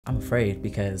I'm afraid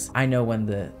because I know when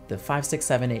the 5, 6,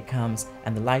 7, 8 comes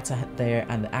and the lights are there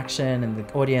and the action and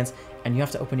the audience and you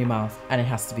have to open your mouth and it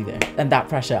has to be there. And that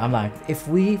pressure, I'm like, if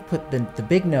we put the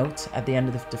big note at the end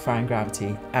of the Defying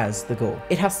Gravity as the goal,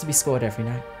 it has to be scored every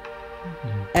night.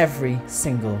 Mm-hmm. Every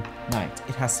single night.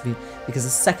 It has to be, because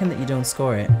the second that you don't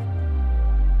score it.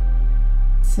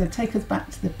 So take us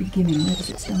back to the beginning. Where does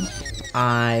it start?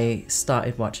 I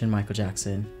started watching Michael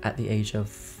Jackson at the age of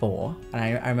 4. And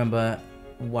I remember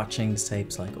watching the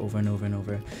tapes like over and over and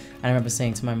over. And I remember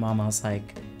saying to my mom, I was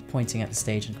like pointing at the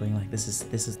stage and going like, this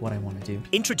is what I want to do.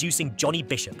 Introducing Johnny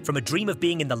Bishop, from a dream of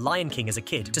being in The Lion King as a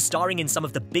kid to starring in some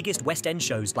of the biggest West End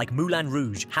shows like Moulin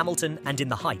Rouge, Hamilton and In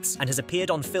the Heights, and has appeared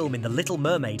on film in The Little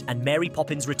Mermaid and Mary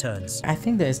Poppins Returns. I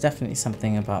think there's definitely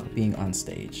something about being on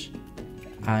stage.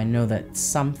 I know that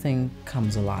something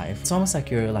comes alive. It's almost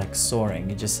like you're like soaring.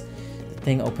 The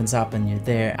thing opens up and you're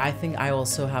there. I think I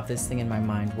also have this thing in my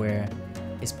mind where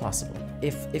it's possible.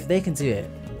 If they can do it,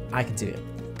 I can do it.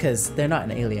 Because they're not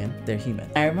an alien, they're human.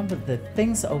 I remember the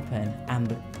things open and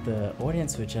the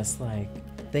audience were just like,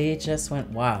 they just went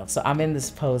wild. So I'm in this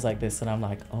pose like this and I'm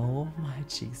like, oh my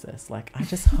Jesus. Like, I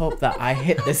just hope that I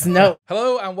hit this note.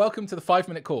 Hello and welcome to the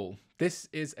 5-Minute Call. This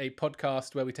is a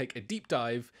podcast where we take a deep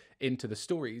dive into the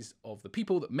stories of the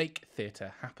people that make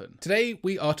theatre happen. Today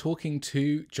we are talking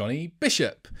to Johnny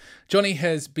Bishop. Johnny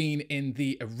has been in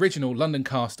the original London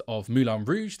cast of Moulin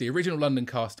Rouge, the original London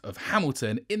cast of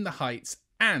Hamilton, In the Heights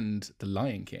and The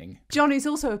Lion King. Johnny's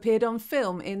also appeared on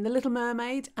film in The Little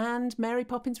Mermaid and Mary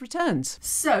Poppins Returns.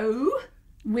 So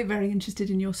we're very interested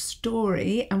in your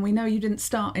story, and we know you didn't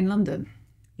start in London.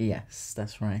 Yes,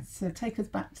 that's right. So take us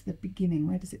back to the beginning.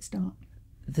 Where does it start?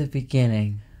 The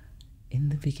beginning. In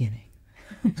the beginning.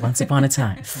 Once upon a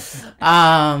time.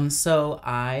 So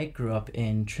I grew up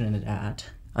in Trinidad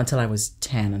until I was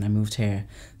 10 and I moved here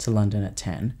to London at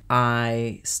 10.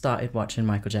 I started watching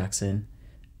Michael Jackson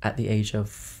at the age of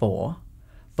 4.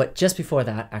 But just before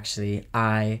that, actually,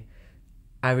 I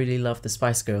really loved the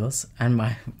Spice Girls, and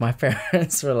my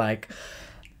parents were like,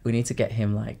 we need to get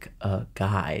him like a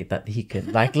guy that he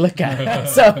could like look at.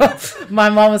 So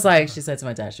my mom was like, she said to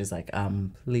my dad, she was like,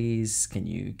 please, can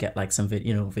you get like some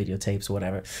videotapes or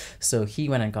whatever. So he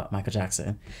went and got Michael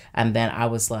Jackson. And then I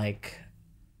was like,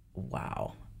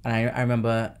 wow. And I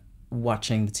remember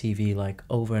watching the TV like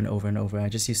over and over and over. I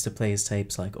just used to play his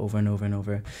tapes like over and over and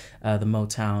over. The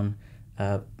Motown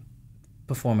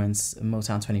performance,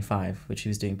 Motown 25, which he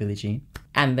was doing Billie Jean.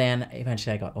 And then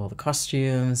eventually I got all the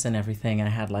costumes and everything, and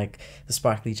I had like the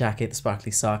sparkly jacket, the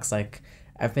sparkly socks. Like,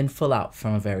 I've been full out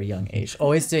from a very young age,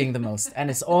 always doing the most, and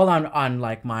it's all on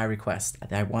like my request.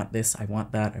 I want this, I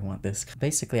want that, I want this.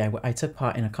 Basically, I took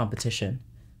part in a competition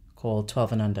called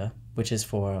 12 and Under, which is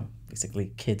for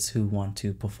basically kids who want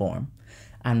to perform.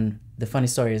 And the funny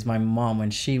story is my mom,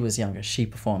 when she was younger, she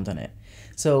performed on it.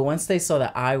 So once they saw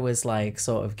that I was like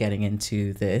sort of getting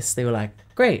into this, they were like,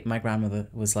 great. My grandmother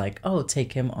was like, oh,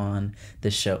 take him on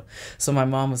this show. So my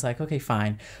mom was like, okay,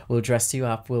 fine. We'll dress you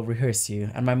up. We'll rehearse you.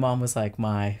 And my mom was like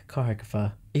my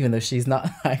choreographer, even though she's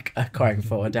not like a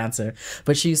choreographer or a dancer.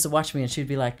 But she used to watch me and she'd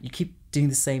be like, you keep doing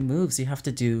the same moves. You have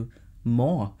to do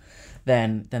more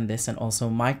than this. And also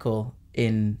Michael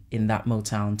in that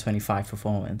Motown 25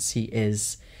 performance, he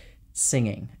is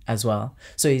singing as well.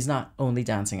 So he's not only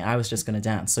dancing. I was just going to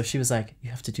dance. So she was like, you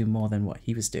have to do more than what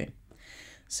he was doing.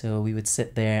 So we would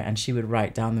sit there and she would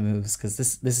write down the moves, because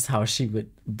this is how she would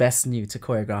best knew to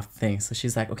choreograph things. So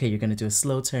she's like, okay, you're going to do a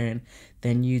slow turn,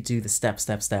 then you do the step.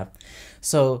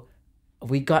 So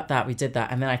we got that, we did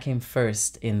that. And then I came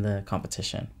first in the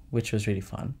competition, which was really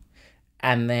fun.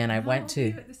 And then I went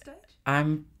to... How old were you at this stage?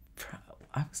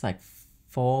 I was like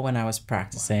 4 when I was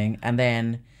practicing. Wow. And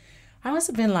then I must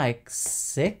have been like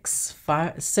 6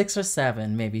 or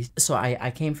 7 maybe. So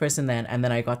I came first and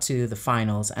then I got to the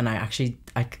finals, and I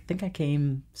think I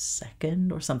came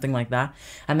second or something like that.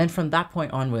 And then from that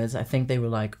point onwards, I think they were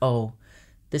like, oh,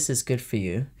 this is good for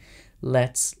you.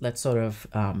 Let's sort of,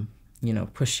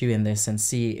 push you in this and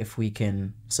see if we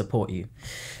can support you.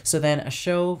 So then a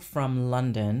show from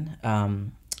London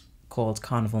called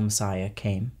Carnival Messiah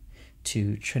came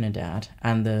to Trinidad,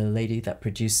 and the lady that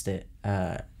produced it,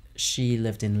 she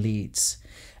lived in Leeds,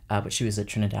 but she was a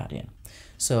Trinidadian.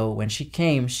 So when she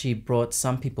came, she brought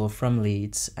some people from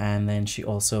Leeds, and then she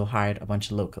also hired a bunch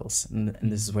of locals. And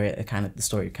this is where the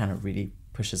story kind of really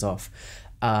pushes off.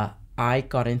 I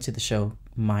got into the show.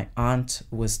 My aunt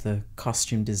was the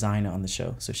costume designer on the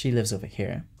show, so she lives over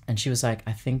here. And she was like,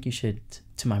 I think you should,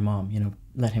 to my mom,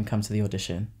 let him come to the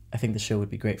audition. I think the show would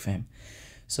be great for him.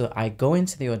 So I go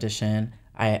into the audition,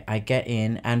 I get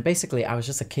in, and basically I was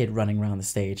just a kid running around the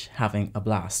stage having a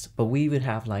blast. But we would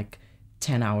have like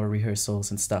 10-hour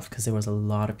rehearsals and stuff because there was a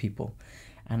lot of people.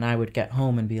 And I would get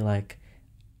home and be like,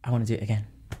 I want to do it again.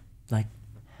 Like,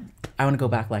 I want to go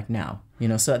back like now, you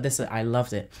know? So I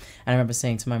loved it. And I remember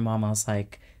saying to my mom, I was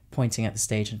like pointing at the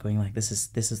stage and going like, this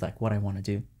is like what I want to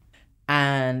do.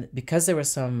 And because there were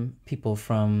some people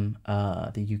from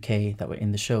the UK that were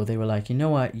in the show, they were like, you know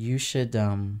what, you should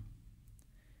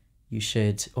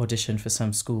audition for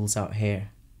some schools out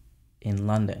here in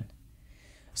London.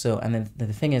 So, and then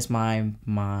the thing is, I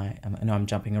know I'm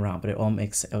jumping around, but it all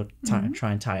makes,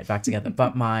 try and tie it back together.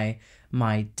 But my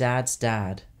dad's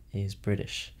dad is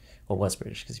British, or was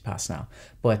British because he passed now.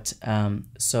 But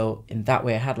so in that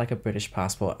way, I had like a British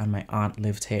passport, and my aunt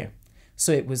lived here.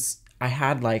 So I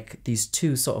had like these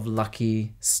two sort of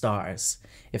lucky stars,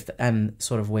 and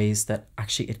sort of ways that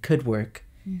actually it could work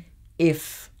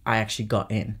if I actually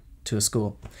got in to a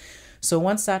school. So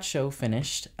once that show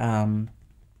finished,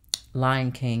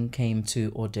 Lion King came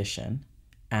to audition,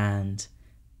 and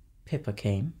Pippa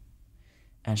came,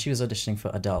 and she was auditioning for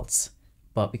adults.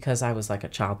 But because I was like a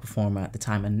child performer at the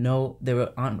time, and there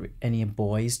aren't any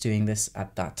boys doing this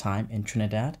at that time in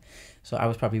Trinidad, so I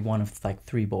was probably one of like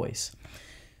 3 boys.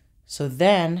 So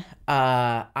then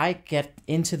I get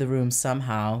into the room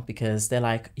somehow because they're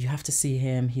like, you have to see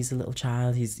him. He's a little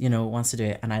child. He's, wants to do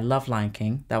it. And I love Lion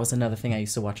King. That was another thing I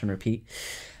used to watch and repeat.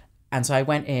 And so I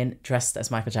went in dressed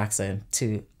as Michael Jackson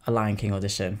to a Lion King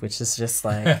audition, which is just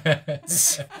like,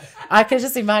 I can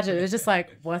just imagine. It's just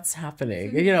like, what's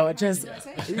happening? It's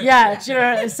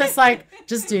just like,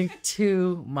 just doing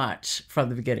too much from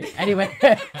the beginning. Anyway,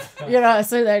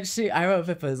 so then I wrote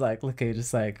Pippa was like, looking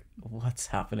just like, what's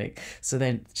happening? So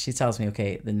then she tells me,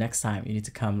 okay, the next time you need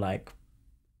to come like,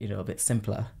 a bit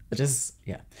simpler.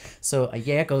 So a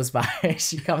year goes by,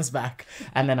 she comes back,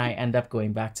 and then I end up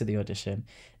going back to the audition,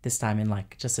 this time in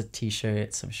like just a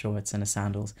t-shirt, some shorts and a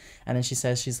sandals. And then she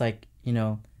says, she's like,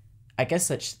 I guess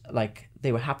that like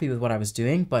they were happy with what I was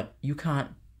doing, but you can't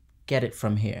get it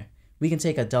from here. We can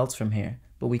take adults from here,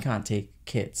 but we can't take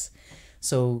kids.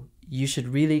 So you should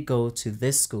really go to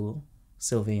this school,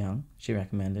 Sylvia, she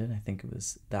recommended. I think it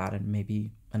was that and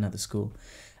maybe another school.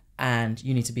 And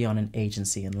you need to be on an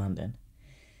agency in London.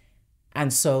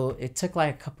 And so it took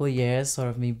like a couple of years, sort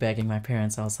of me begging my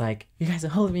parents. I was like, you guys are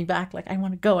holding me back. Like, I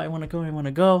want to go.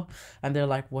 And they're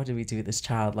like, what do we do with this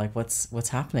child? Like, what's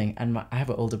happening? And I have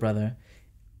an older brother,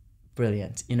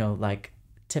 brilliant, like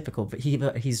typical, but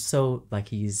he's so like,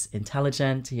 he's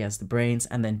intelligent. He has the brains,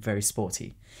 and then very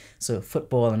sporty. So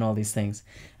football and all these things.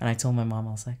 And I told my mom,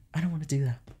 I was like, I don't want to do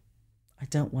that. I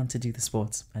don't want to do the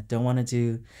sports. I don't want to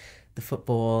do the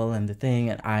football and the thing.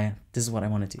 And this is what I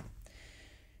want to do.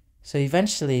 So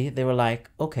eventually they were like,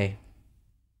 okay.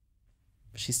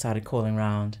 She started calling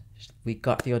around. We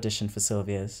got the audition for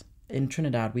Sylvia's. In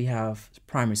Trinidad, we have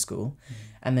primary school,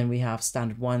 and then we have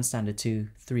standard 1, standard 2,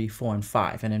 3, 4, and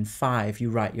 5. And in 5, you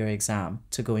write your exam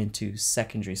to go into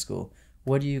secondary school.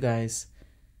 What do you guys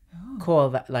call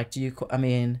that? Like, do you call,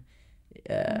 we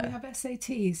have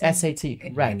SATs.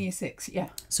 SAT, right. In year 6, yeah.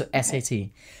 So okay. SAT.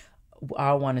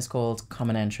 Our one is called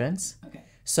Common Entrance. Okay.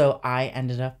 So I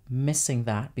ended up missing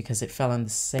that because it fell on the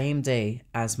same day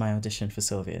as my audition for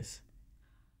Sylvia's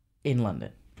in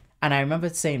London. And I remember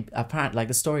saying, apparently, like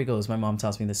the story goes, my mom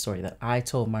tells me this story, that I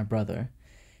told my brother,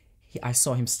 I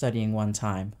saw him studying one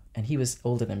time, and he was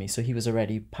older than me, so he was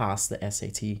already past the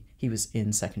SAT. He was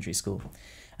in secondary school.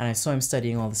 And I saw him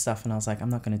studying all the stuff, and I was like, I'm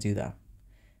not going to do that.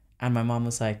 And my mom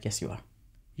was like, yes, you are.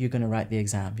 You're going to write the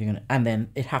exam. And then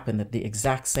it happened that the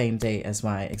exact same day as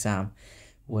my exam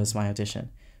was my audition.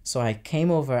 So I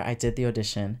came over, I did the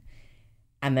audition,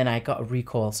 and then I got a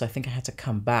recall. So I think I had to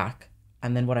come back.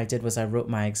 And then what I did was I wrote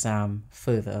my exam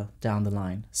further down the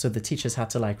line. So the teachers had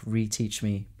to like reteach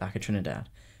me back at Trinidad,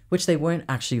 which they weren't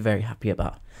actually very happy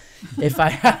about. They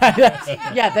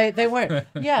weren't.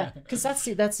 Yeah, because that's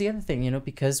the other thing,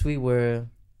 because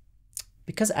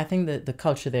I think that the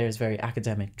culture there is very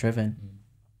academic driven.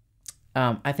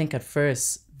 I think at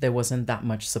first there wasn't that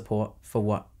much support for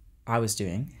what I was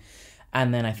doing.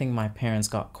 And then I think my parents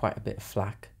got quite a bit of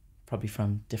flack, probably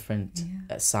from different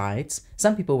sides.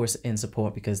 Some people were in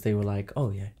support because they were like,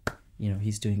 oh yeah,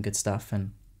 he's doing good stuff.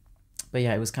 But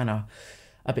yeah, it was kind of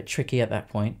a bit tricky at that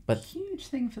point. But huge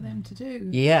thing for them to do.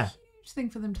 Yeah. Huge thing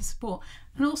for them to support.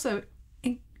 And also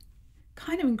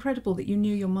kind of incredible that you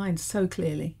knew your mind so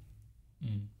clearly.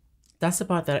 That's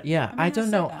about that. Yeah, I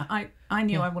don't know. I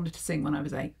knew I wanted to sing when I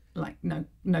was 8, like no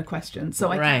question. So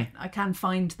right. I can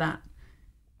find that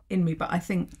in me, but I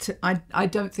think I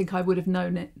don't think I would have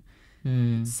known it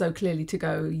so clearly to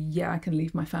go, yeah, I can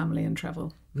leave my family and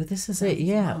travel. But this is it,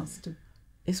 yeah.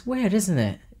 It's weird, isn't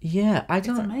it? Yeah, I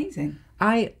don't. It's amazing.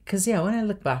 Because when I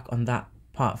look back on that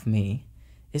part of me.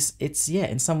 It's yeah,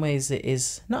 in some ways it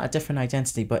is not a different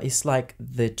identity, but it's like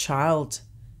the child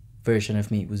version of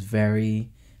me was very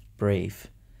brave,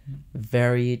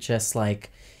 very just like,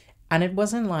 and it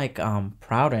wasn't like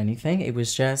proud or anything. It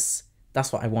was just,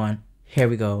 that's what I want. Here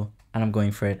we go, and I'm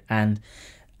going for it. And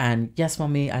yes,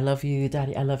 mommy, I love you.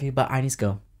 Daddy, I love you, but I need to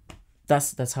go.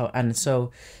 That's how. And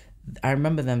so I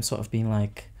remember them sort of being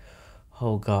like,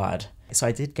 oh God. So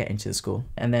I did get into the school,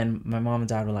 and then my mom and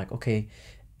dad were like, okay,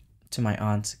 to my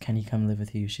aunt, can he come live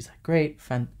with you? She's like, great,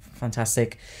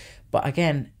 fantastic. But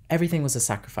again, everything was a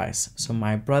sacrifice. So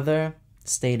my brother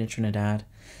stayed in Trinidad.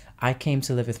 I came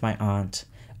to live with my aunt.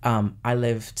 I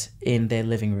lived in their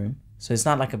living room. So it's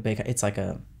not like it's like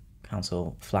a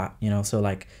council flat, you know, so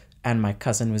like, and my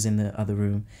cousin was in the other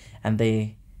room, and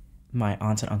my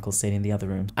aunt and uncle stayed in the other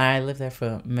room. I lived there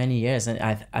for many years, and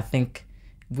I think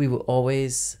we were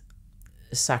always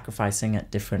sacrificing at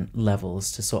different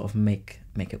levels to sort of make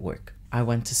it work. I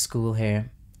went to school here,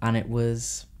 and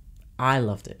I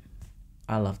loved it.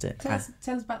 Tell us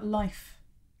about life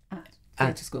at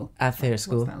theatre school. At theatre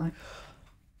school. What's that like?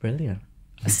 Brilliant.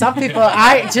 Some people,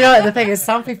 do you know what the thing is?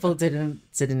 Some people didn't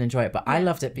enjoy it, but I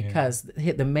loved it because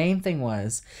the main thing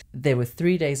was there were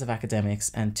 3 days of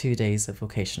academics and 2 days of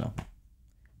vocational,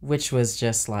 which was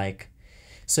just like,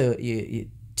 so you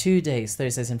 2 days,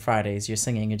 Thursdays and Fridays, you're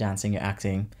singing, you're dancing, you're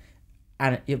acting,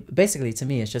 and basically to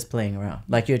me it's just playing around,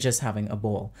 like you're just having a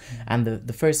ball. And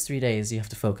the first 3 days you have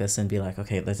to focus and be like,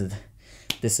 okay,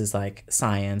 this is like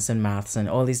science and maths and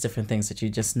all these different things that you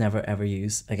just never ever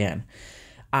use again.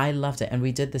 I loved it. And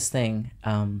we did this thing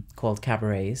called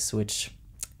cabarets, which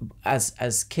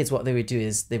as kids, what they would do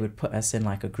is they would put us in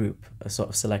like a group, a sort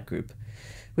of select group,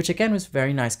 which again was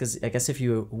very nice, because I guess if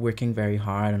you were working very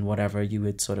hard and whatever, you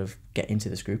would sort of get into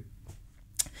this group.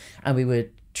 And we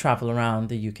would travel around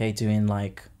the UK doing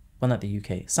like, well, not the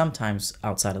UK, sometimes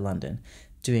outside of London,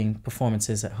 doing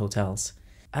performances at hotels.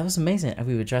 It was amazing. And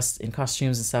we were dressed in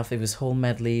costumes and stuff. It was whole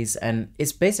medleys, and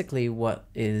it's basically what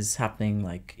is happening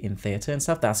like in theatre and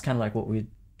stuff. That's kind of like what we're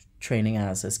training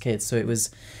as kids. So it was,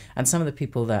 and some of the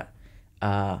people that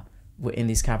were in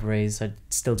these cabarets are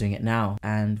still doing it now,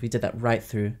 and we did that right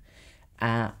through.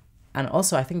 And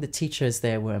also I think the teachers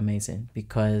there were amazing,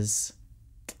 because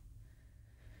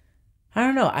I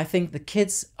don't know, I think the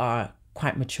kids are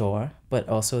quite mature, but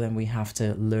also then we have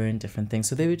to learn different things.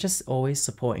 So they were just always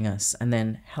supporting us and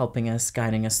then helping us,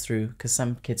 guiding us through, because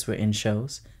some kids were in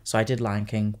shows. So I did Lion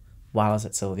King while I was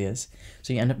at Sylvia's.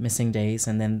 So you end up missing days,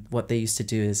 and then what they used to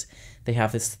do is they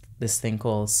have this thing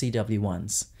called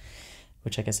CW1s,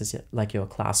 which I guess is like your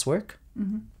classwork.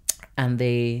 Mm-hmm. And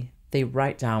they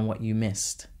write down what you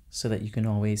missed so that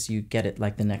you get it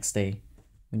like the next day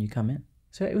when you come in.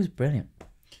 So it was brilliant.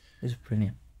 It was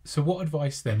brilliant. So what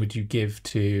advice then would you give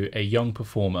to a young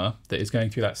performer that is going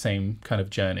through that same kind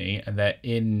of journey, and they're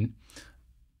in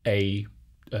a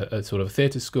sort of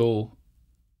theatre school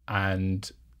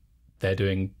and they're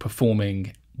doing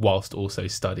performing whilst also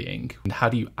studying? And how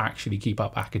do you actually keep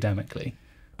up academically?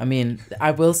 I mean, I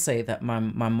will say that my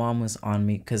mom was on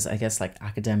me, because I guess like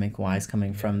academic wise,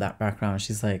 coming from that background,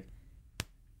 she's like,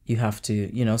 you have to,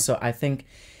 you know. So I think,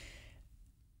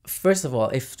 first of all,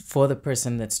 if for the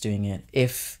person that's doing it,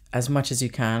 if as much as you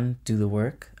can, do the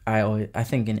work. I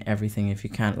think in everything, if you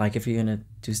can, like if you're gonna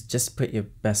just put your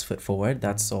best foot forward.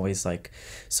 That's always like,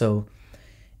 so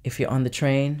if you're on the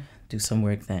train, do some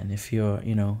work then. If you're,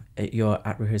 you know, you're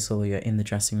at rehearsal, you're in the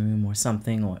dressing room or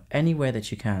something, or anywhere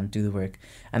that you can, do the work.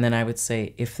 And then I would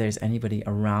say if there's anybody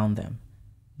around them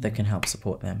that can help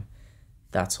support them,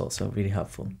 that's also really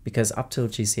helpful. Because up till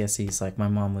GCSEs, like my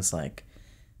mom was like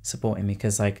supporting me,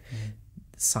 because like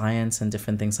science and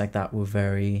different things like that were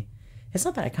very, it's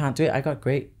not that I can't do it. I got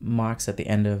great marks at the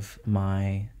end of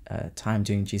my time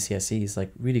doing GCSEs,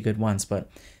 like really good ones, but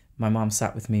my mom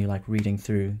sat with me like reading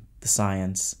through the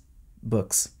science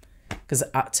books, because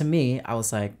to me I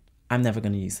was like, I'm never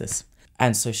going to use this.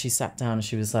 And so she sat down and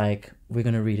she was like, we're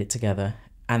going to read it together.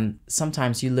 And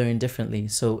sometimes you learn differently.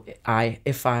 So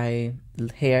if I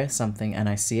hear something and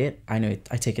I see it, I know it,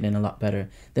 I take it in a lot better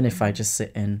than if I just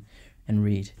sit and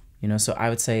read, you know. So I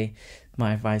would say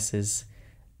my advice is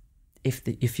if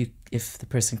the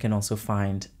person can also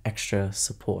find extra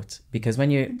support, because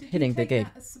when you're hitting the gig. Did you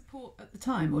take that as support at the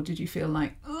time, or did you feel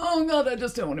like, oh God, I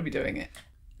just don't want to be doing it?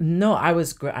 No, I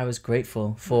was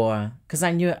grateful for, because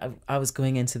I knew I was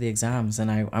going into the exams,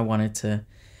 and I wanted to.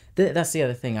 That's the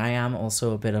other thing. I am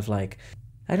also a bit of like,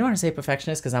 I don't want to say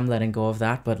perfectionist, because I'm letting go of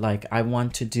that, but like I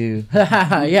want to do,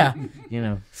 yeah, you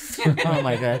know, oh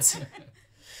my God,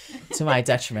 to my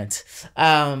detriment.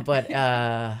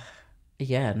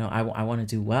 Yeah, no, I want to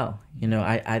do well. You know,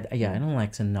 I don't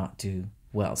like to not do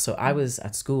well. So I was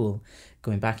at school,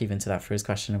 going back even to that first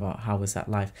question about how was that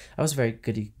life. I was very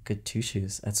good two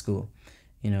shoes at school,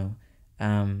 you know.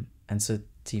 And so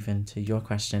even to your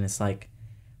question, it's like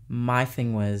my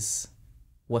thing was,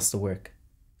 what's the work?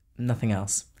 Nothing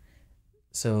else.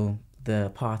 So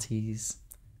the parties,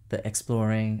 the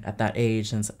exploring at that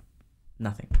age, and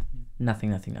nothing.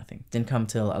 Didn't come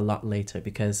till a lot later,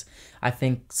 because I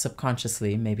think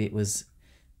subconsciously, maybe it was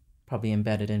probably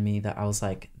embedded in me that I was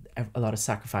like, a lot of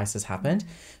sacrifices happened.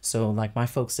 So like my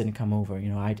folks didn't come over, you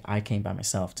know, I came by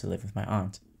myself to live with my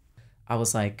aunt. I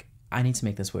was like, I need to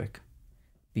make this work,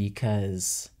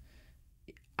 because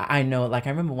I know, like, I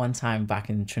remember one time back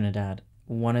in Trinidad,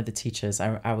 one of the teachers,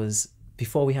 I was,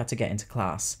 before we had to get into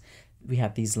class, we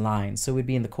had these lines. So we'd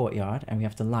be in the courtyard and we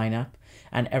have to line up,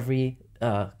 and every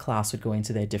class would go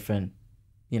into their different,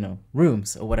 you know,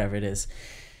 rooms or whatever it is.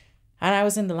 And I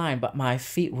was in the line, but my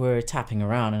feet were tapping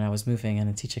around and I was moving, and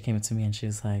the teacher came up to me and she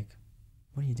was like,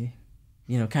 what are you doing?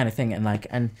 You know, kind of thing. And like,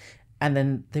 and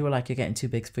then they were like, you're getting too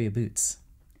big for your boots.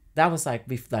 That was like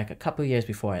a couple of years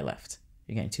before I left.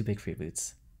 You're getting too big for your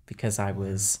boots, because I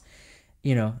was,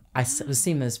 you know, I was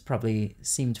seen as probably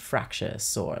seemed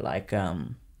fractious or like,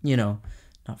 you know,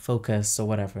 not focused or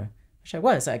whatever, which I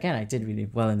was. Again, I did really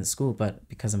well in the school, but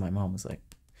because of my mom was like,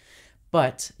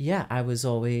 but yeah, I was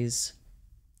always,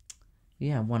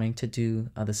 wanting to do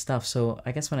other stuff. So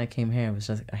I guess when I came here, it was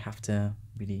just, I have to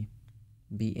really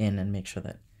be in and make sure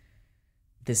that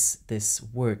this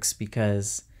works,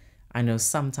 because I know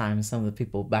sometimes some of the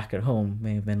people back at home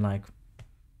may have been like,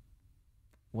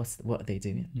 what are they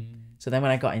doing? So then when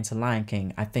I got into Lion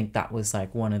King, I think that was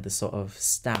like one of the sort of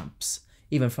stamps,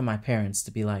 even from my parents,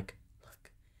 to be like, look,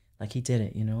 like he did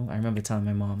it, you know? I remember telling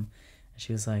my mom, and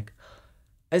she was like,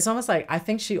 it's almost like, I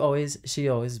think she always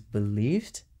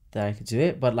believed that I could do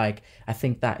it, but like, I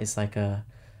think that is like a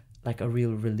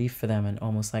real relief for them, and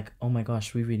almost like, oh my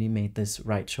gosh, we really made this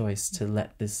right choice to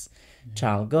let this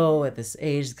child go at this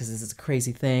age, because this is a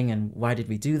crazy thing, and why did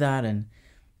we do that?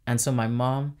 And so my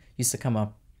mom used to come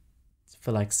up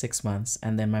for like 6 months,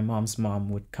 and then my mom's mom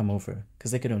would come over,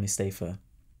 because they could only stay for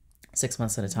 6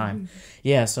 months at a time.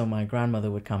 Yeah, so my grandmother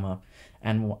would come up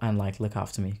and like look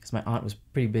after me, because my aunt was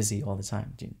pretty busy all the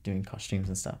time doing costumes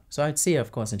and stuff. So I'd see her,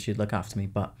 of course, and she'd look after me.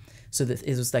 But so it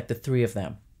was like the three of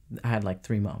them. I had like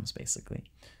three moms basically.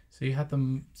 So you had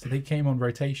them. So they came on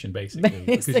rotation basically,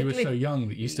 because you were so young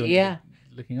that you still needed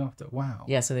looking after. Wow.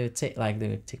 Yeah. So they would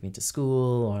take me to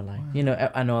school, or like, you know,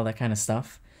 and all that kind of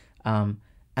stuff. And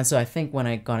so I think when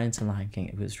I got into Lion King,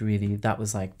 it was really, that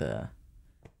was like the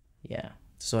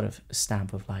sort of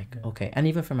stamp of like, okay. And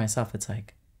even for myself, it's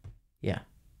like,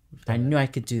 I knew I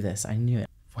could do this. I knew it.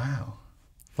 Wow.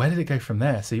 Where did it go from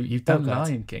there? So you've done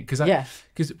Lion King, because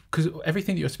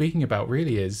everything that you're speaking about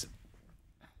really is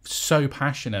so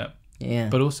passionate. Yeah.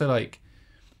 But also like,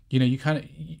 you know, you kind of,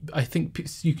 I think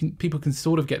people can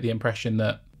sort of get the impression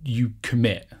that you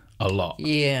commit a lot.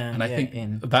 Yeah. And I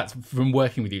think that's, from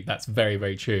working with you, that's very,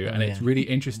 very true. And it's really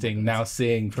interesting now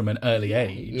seeing from an early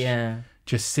age. Yeah.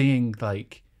 Just seeing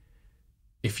like,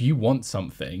 if you want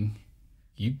something,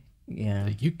 you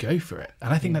go for it.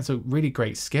 And I think that's a really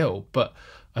great skill. But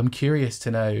I'm curious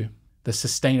to know the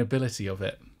sustainability of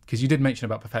it, because you did mention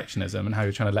about perfectionism and how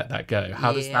you're trying to let that go.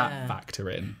 How does that factor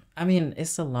in? I mean,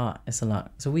 it's a lot.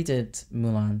 So we did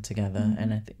Mulan together,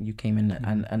 and I think you came in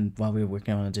and while we were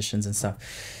working on auditions and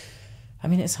stuff. I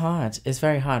mean, it's hard. It's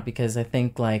very hard, because I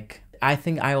think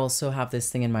I also have this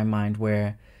thing in my mind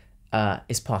where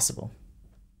it's possible.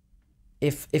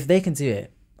 If they can do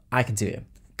it, I can do it.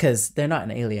 Because they're not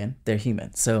an alien, they're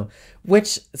human. So,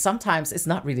 which sometimes it's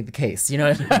not really the case, you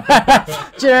know? Do you know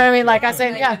what I mean? Like I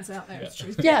said,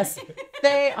 yes,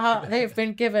 they've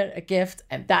been given a gift,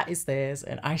 and that is theirs,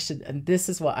 and and this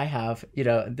is what I have, you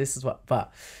know, and this is what,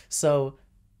 so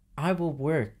I will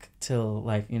work till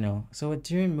like, you know, so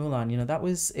during Mulan, you know,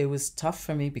 it was tough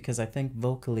for me, because I think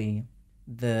vocally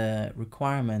the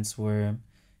requirements were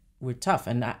tough,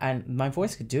 and my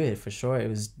voice could do it for sure. It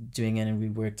was doing it, and we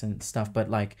worked and stuff, but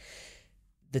like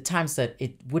the times that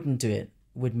it wouldn't do it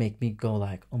would make me go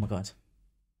like, oh my God,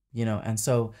 you know. And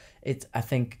so I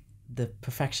think the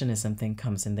perfectionism thing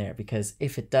comes in there, because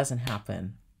if it doesn't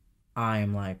happen, I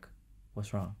am like,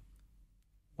 what's wrong?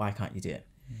 Why can't you do it?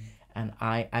 And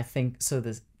I think so.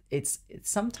 It's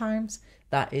sometimes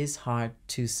that is hard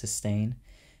to sustain,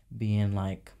 being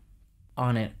like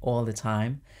on it all the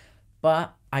time.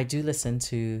 But I do listen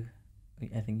to,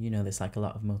 I think you know, there's like a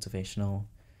lot of motivational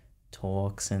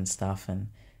talks and stuff. And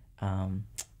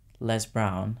Les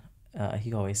Brown,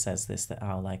 he always says this, that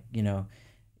I'll like, you know,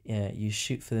 you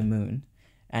shoot for the moon,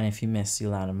 and if you miss, you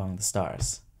land among the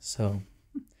stars. So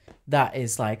that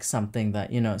is like something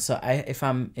that, you know, so if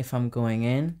I'm going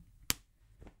in,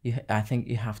 I think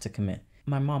you have to commit.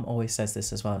 My mom always says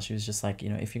this as well. She was just like, you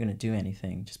know, if you're going to do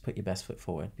anything, just put your best foot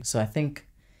forward. So I think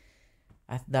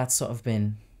that's sort of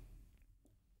been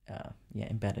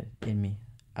embedded in me.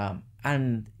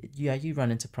 And yeah, you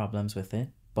run into problems with it,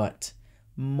 but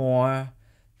more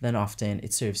than often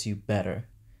it serves you better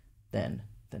than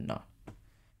not.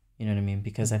 You know what I mean?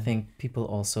 Because I think people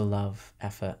also love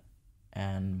effort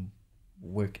and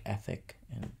work ethic,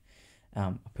 and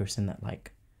a person that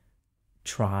like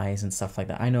tries and stuff like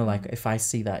that. I know, like, if I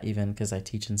see that, even because I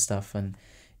teach and stuff, and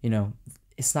you know,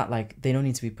 it's not like they don't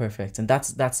need to be perfect, and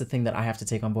that's the thing that I have to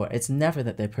take on board. It's never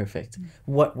that they're perfect.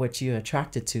 What you're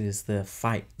attracted to is the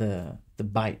fight, the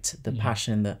bite, the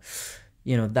passion, the,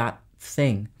 you know, that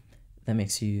thing that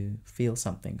makes you feel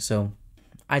something. So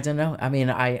I don't know. I mean,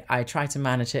 I try to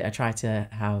manage it. I try to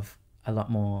have a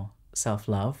lot more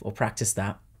self-love, or practice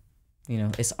that. You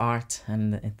know, it's art,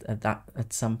 and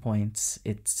at some points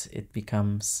it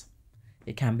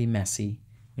can be messy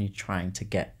when you're trying to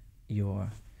get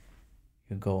your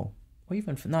goal, or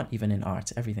even not even in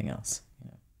art, everything else.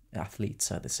 You know,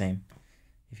 athletes are the same.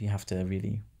 If you have to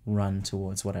really run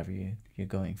towards whatever you're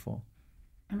going for.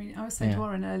 I mean, I was saying to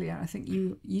Oren earlier, I think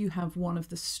you have one of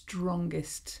the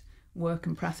strongest work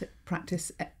and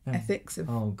practice ethics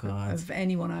of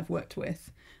anyone I've worked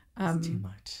with. It's too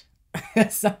much.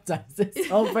 Sometimes it's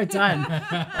overdone.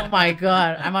 Oh my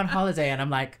God, I'm on holiday and I'm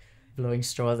like blowing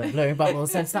straws and blowing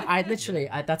bubbles and stuff.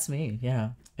 That's me. Yeah.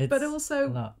 But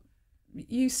also,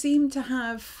 you seem to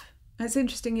have. It's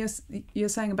interesting. You're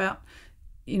saying about,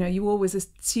 you know, you always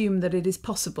assume that it is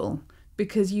possible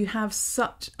because you have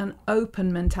such an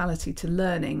open mentality to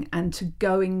learning and to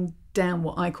going down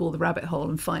what I call the rabbit hole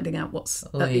and finding out what's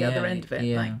at the other end of it.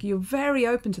 Yeah. Like, you're very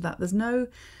open to that.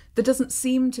 There doesn't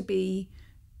seem to be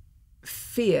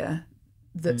fear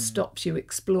that stops you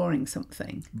exploring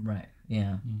something. Right.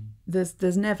 Yeah.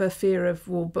 There's never fear of,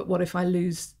 well, but what if I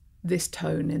lose this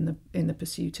tone in the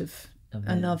pursuit of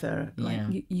another?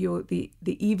 Like, the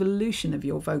evolution of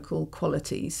your vocal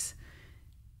qualities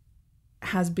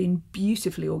has been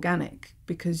beautifully organic,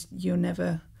 because you're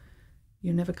never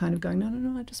kind of going,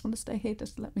 no, I just want to stay here,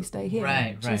 just let me stay here.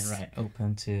 Right.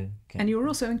 Open to. And you're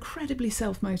also incredibly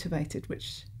self-motivated,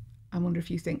 which I wonder if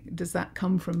you think, does that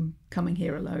come from coming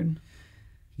here alone?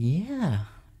 Yeah,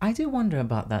 I do wonder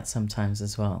about that sometimes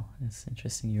as well. It's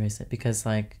interesting you raised it, because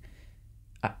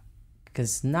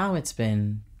because now it's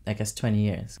been, I guess, 20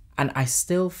 years, and I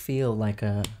still feel like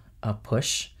a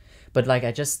push, but like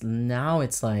now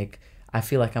it's like I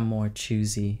feel like I'm more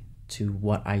choosy to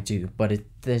what I do, but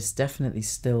there's definitely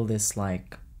still this,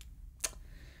 like,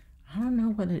 I don't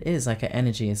know what it is, like an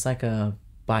energy. It's like a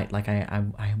bite, like I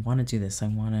want to do this, I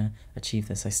want to achieve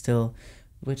this. I still,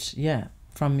 which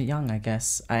from young, I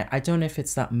guess. I don't know if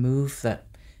it's that move that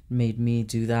made me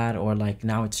do that, or like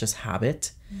now it's just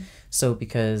habit. So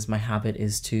because my habit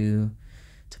is to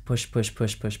push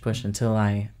until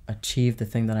I achieve the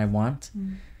thing that I want.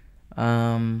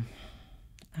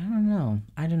 I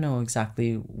don't know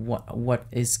exactly what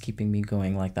is keeping me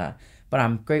going like that, but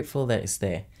I'm grateful that it's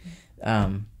there.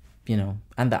 You know,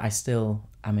 and that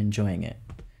I'm enjoying it.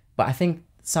 But I think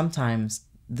sometimes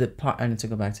I need to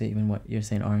go back to even what you're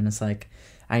saying, Oren. It's like,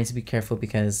 I need to be careful,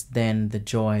 because then the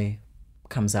joy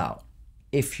comes out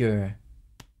if you're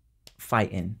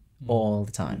fighting all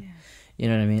the time. You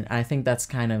know what I mean? I think that's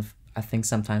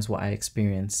sometimes what I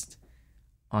experienced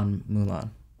on Mulan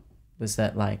was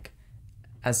that, like,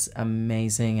 as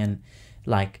amazing, and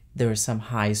like there were some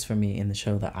highs for me in the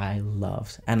show that I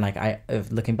loved, and like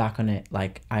looking back on it,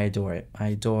 like I adore it. I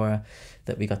adore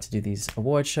that we got to do these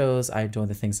award shows. I adore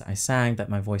the things that I sang, that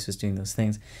my voice was doing those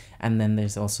things. And then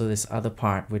there's also this other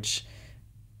part, which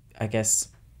I guess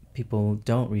people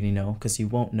don't really know, because you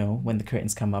won't know when the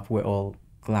curtains come up. We're all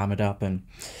glamoured up,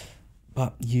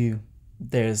 but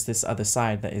there's this other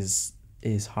side that is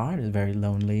hard, is very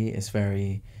lonely, is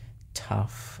very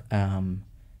tough, and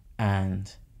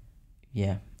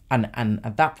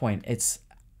at that point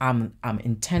I'm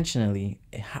intentionally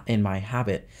in my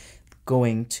habit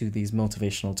going to these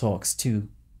motivational talks to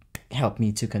help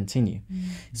me to continue.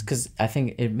 It's because I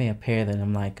think it may appear that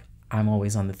I'm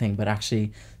always on the thing, but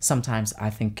actually sometimes I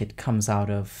think it comes out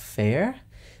of fear,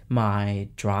 my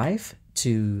drive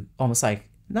to almost like,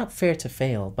 not fear to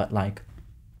fail, but like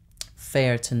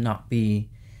fear to not be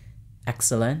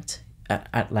excellent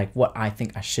at like what I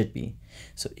think I should be.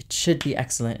 So it should be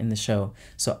excellent in the show.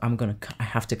 So I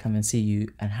have to come and see you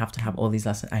and have to have all these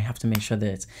lessons. I have to make sure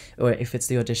that or if it's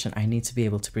the audition, I need to be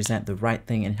able to present the right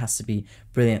thing, and it has to be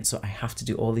brilliant. So I have to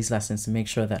do all these lessons to make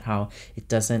sure that how it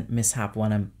doesn't mishap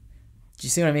when I'm Do you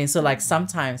see what I mean? So like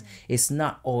sometimes it's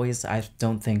not always, I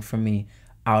don't think for me,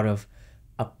 out of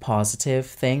a positive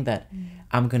thing that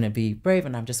I'm going to be brave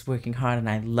and I'm just working hard and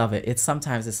I love it.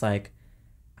 Sometimes it's like,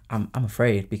 I'm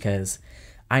afraid because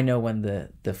I know when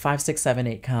the 5, 6, 7,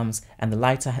 8 comes and the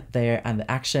lights are there and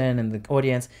the action and the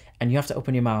audience and you have to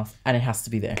open your mouth and it has to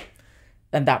be there.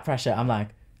 And that pressure, I'm like,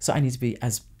 so I need to be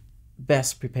as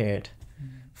best prepared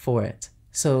for it.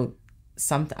 So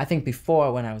I think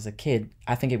before when I was a kid,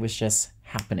 I think it was just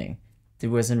happening. There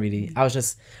wasn't really, I was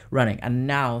just running. And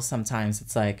now sometimes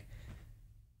it's like,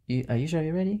 are you sure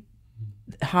you're ready?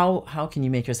 How can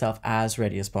you make yourself as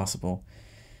ready as possible?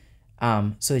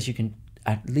 So that you can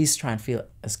at least try and feel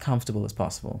as comfortable as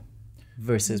possible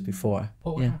versus before.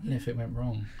 What would happen if it went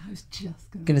wrong? I was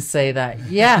just gonna say that.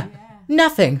 Yeah.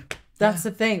 Nothing. That's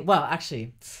the thing. Well,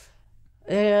 actually,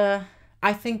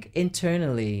 I think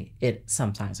internally it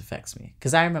sometimes affects me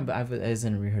because I remember I was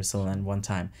in a rehearsal and one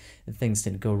time things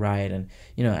didn't go right, and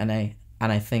you know, and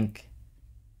I think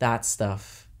that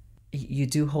stuff, you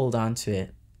do hold on to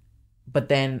it, but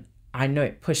then I know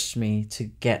it pushed me to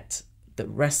get the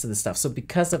rest of the stuff. So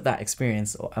because of that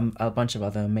experience, a bunch of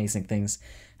other amazing things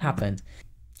happened.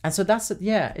 And so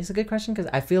it's a good question because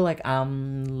I feel like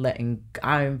I'm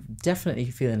definitely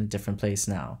feeling a different place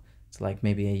now. It's like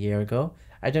maybe a year ago.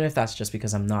 I don't know if that's just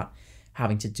because I'm not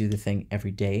having to do the thing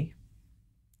every day.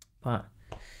 But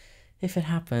if it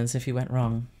happens, if you went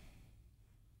wrong,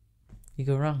 you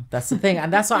go wrong. That's the thing.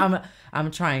 And that's what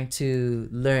I'm trying to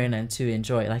learn and to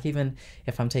enjoy. Like even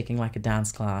if I'm taking like a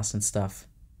dance class and stuff,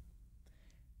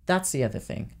 that's the other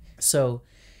thing. So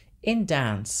in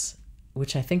dance,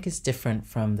 which I think is different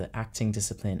from the acting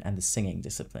discipline and the singing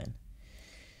discipline,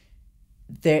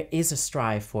 there is a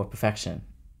strive for perfection.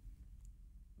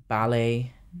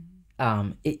 Ballet,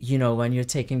 you know, when you're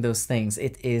taking those things,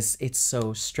 it's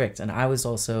so strict. And I was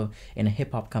also in a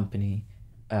hip hop company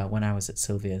when I was at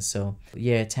Sylvia. So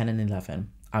year 10 and 11,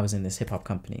 I was in this hip hop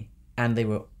company and they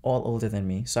were all older than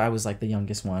me. So I was like the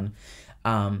youngest one.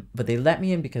 But they let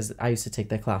me in because I used to take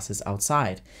their classes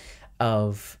outside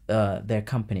of their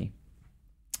company.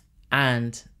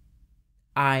 And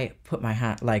I put my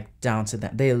hat like down to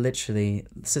them. They literally,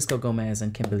 Cisco Gomez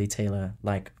and Kimberly Taylor,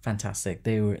 like fantastic.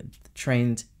 They were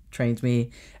trained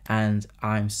me, and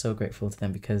I'm so grateful to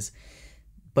them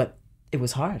but it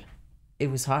was hard.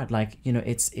 It was hard. Like, you know,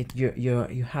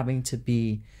 you're having to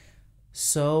be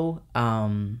so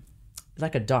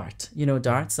like a dart, you know,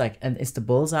 darts, like, and it's the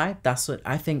bullseye. That's what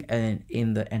I think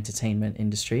in the entertainment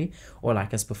industry or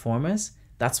like as performers,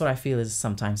 that's what I feel is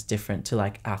sometimes different to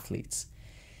like athletes.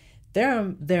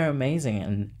 They're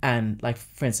amazing and like,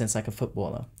 for instance, like a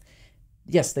footballer.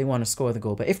 Yes, they want to score the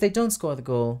goal, but if they don't score the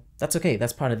goal, that's okay.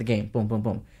 That's part of the game. Boom, boom,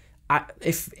 boom.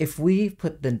 If we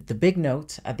put the big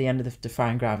note at the end of the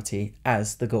defying gravity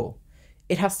as the goal,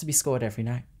 it has to be scored every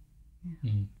night.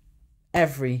 Mm-hmm.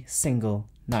 Every single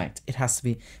night. It has to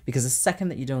be, because the second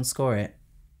that you don't score it,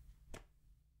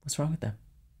 what's wrong with them?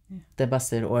 Yeah. They're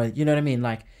busted, or you know what I mean?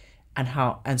 Like,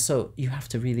 and so you have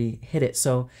to really hit it.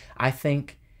 So I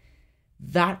think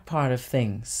that part of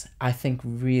things, I think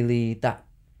really that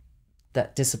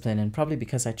discipline, and probably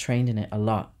because I trained in it a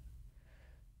lot,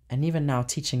 and even now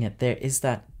teaching it, there is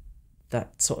that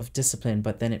sort of discipline,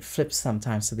 but then it flips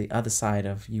sometimes to the other side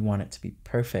of you want it to be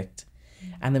perfect.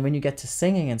 Mm-hmm. And then when you get to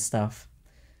singing and stuff,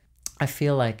 I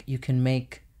feel like you can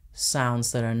make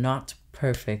sounds that are not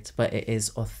perfect, but it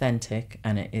is authentic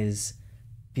and it is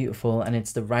beautiful and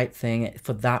it's the right thing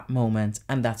for that moment,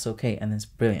 and that's okay, and it's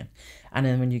brilliant. And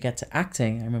then when you get to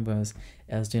acting, I remember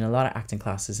I was doing a lot of acting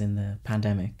classes in the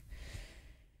pandemic,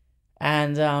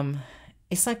 and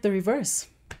it's like the reverse.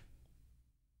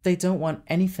 They don't want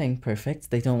anything perfect.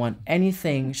 They don't want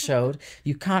anything showed.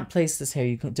 You can't place this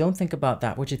here. Don't think about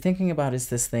that. What you're thinking about is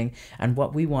this thing, and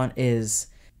what we want is,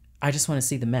 I just want to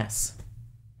see the mess.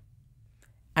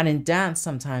 And in dance,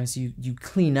 sometimes you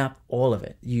clean up all of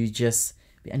it.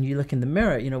 And you look in the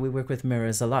mirror, you know, we work with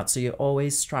mirrors a lot. So you're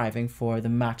always striving for the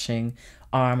matching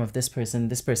arm of this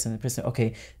person.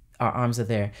 Okay, our arms are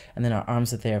there. And then our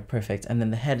arms are there, perfect. And then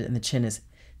the head and the chin is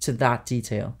to that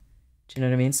detail. Do you know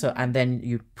what I mean? So, and then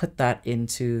you put that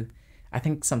into, I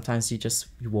think sometimes you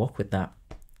walk with that.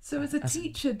 So as a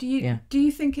teacher, do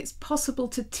you think it's possible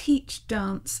to teach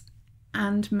dance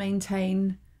and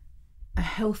maintain a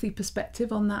healthy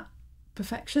perspective on that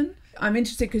perfection? I'm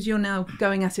interested because you're now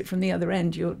going at it from the other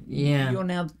end. You're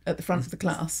now at the front of the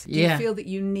class. Do you feel that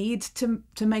you need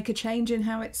to make a change in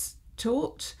how it's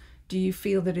taught? Do you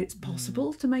feel that it's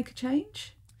possible to make a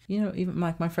change? You know, even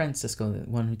like my friend Cisco, the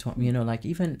one who taught me, you know, like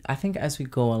even I think as we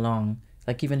go along,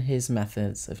 like even his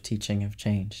methods of teaching have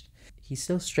changed. He's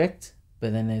still strict,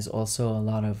 but then there's also a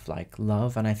lot of like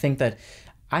love. And I think that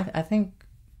I think,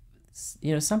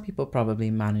 you know, some people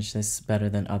probably manage this better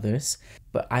than others,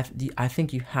 but I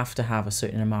think you have to have a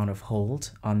certain amount of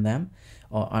hold on them,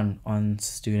 or on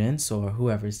students or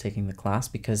whoever is taking the class,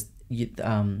 because the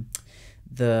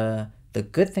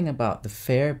good thing about the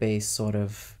fear-based sort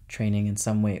of training in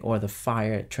some way, or the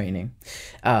fire training,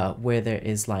 where there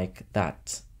is like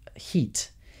that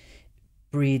heat,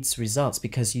 breeds results,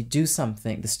 because you do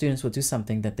something, the students will do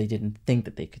something that they didn't think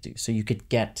that they could do, so you could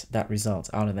get that result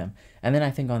out of them. And then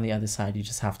I think on the other side, you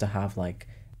just have to have like,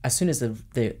 as soon as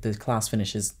the class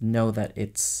finishes, know that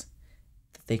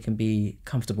they can be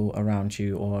comfortable around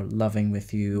you or loving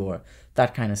with you or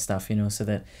that kind of stuff, you know, so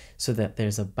that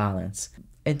there's a balance.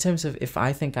 In terms of if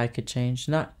I think I could change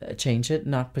it,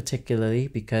 not particularly,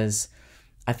 because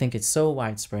I think it's so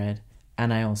widespread.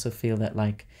 And I also feel that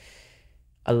like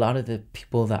a lot of the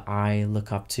people that I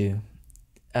look up to,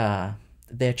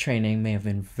 their training may have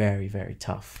been very, very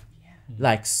tough. Yeah.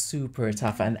 Like super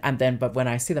tough. But when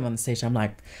I see them on the stage, I'm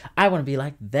like, I want to be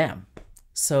like them.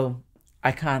 So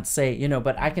I can't say, you know,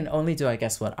 but I can only do, I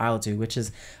guess, what I'll do, which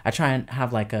is I try and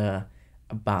have like a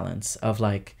balance of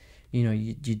like, you know,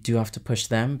 you do have to push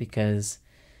them, because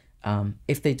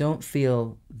if they don't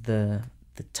feel the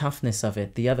toughness of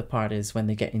it, the other part is when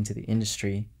they get into the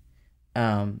industry,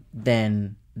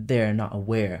 then they're not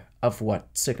aware of what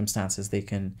circumstances they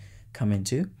can come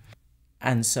into.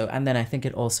 And then I think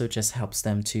it also just helps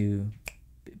them to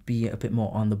be a bit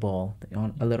more on the ball,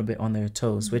 a little bit on their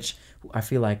toes, which I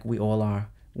feel like we all are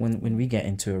when we get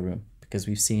into a room, because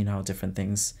we've seen how different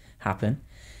things happen.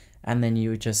 And then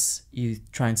you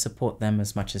try and support them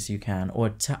as much as you can,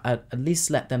 or at least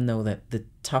let them know that the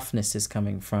toughness is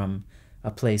coming from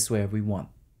a place where we want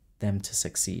them to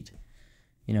succeed.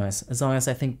 You know, as long as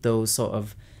I think those sort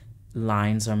of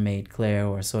lines are made clear,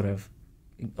 or sort of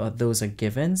those are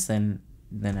givens, then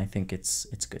I think it's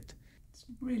good. It's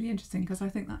really interesting, because I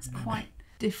think that's quite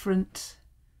different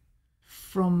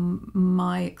from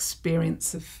my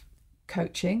experience of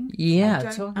coaching.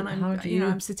 Yeah,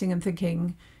 I'm sitting and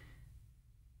thinking,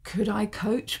 could I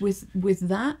coach with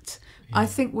that? Yeah. I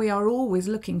think we are always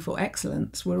looking for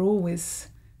excellence. We're always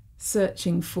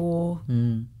searching for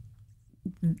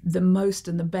the most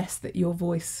and the best that your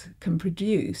voice can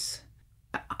produce.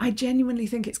 I genuinely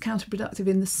think it's counterproductive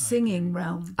in the singing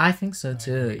realm. I think so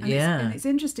too. And it's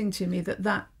interesting to me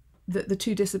that the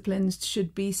two disciplines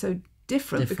should be so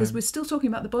different, because we're still talking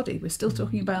about the body. We're still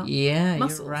talking about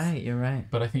muscles. You're right.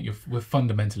 But I think we're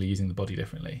fundamentally using the body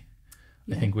differently.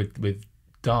 Yeah. I think with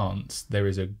dance, there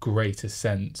is a greater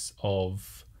sense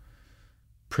of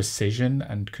precision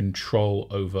and control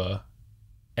over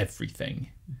everything.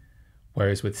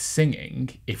 Whereas with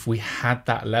singing, if we had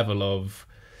that level of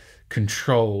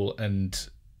control and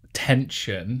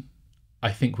tension,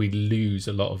 I think we lose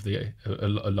a lot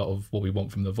of what we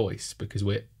want from the voice, because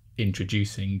we're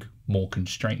introducing more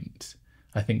constraint.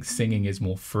 I think singing is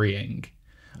more freeing.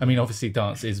 I mean, obviously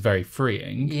dance is very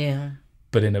freeing,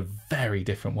 but in a very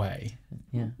different way.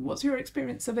 Yeah. What's your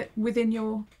experience of it within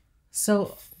your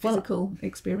physical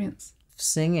experience?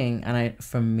 Singing,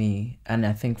 for me, and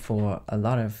I think for a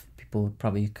lot of people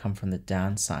probably come from the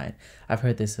dance side, I've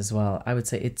heard this as well, I would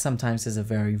say it sometimes is a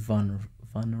very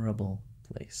vulnerable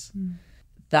place.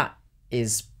 That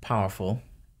is powerful,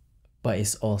 but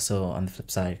it's also, on the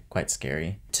flip side, quite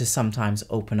scary to sometimes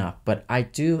open up. But I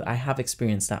have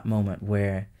experienced that moment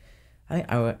where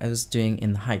I was doing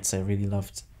In the Heights. I really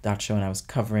loved that show, and I was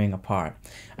covering a part.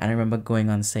 And I remember going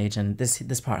on stage, and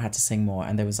this part had to sing more,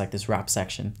 and there was like this rap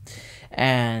section.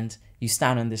 And you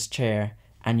stand on this chair,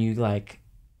 and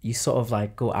you sort of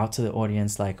like go out to the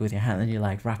audience like with your hand, and you're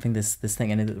like rapping this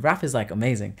thing, and the rap is like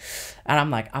amazing. And I'm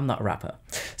like, I'm not a rapper.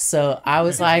 So I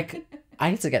was like,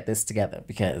 I need to get this together,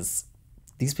 because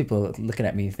these people are looking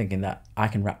at me thinking that I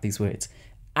can rap these words.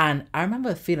 And I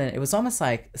remember feeling, it was almost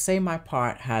like, say my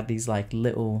part had these like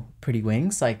little pretty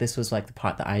wings, like this was like the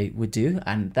part that I would do,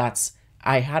 and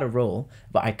I had a role,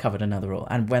 but I covered another role.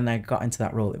 And when I got into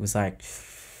that role, it was like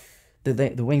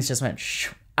the wings just went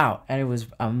out, and it was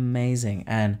amazing.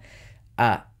 And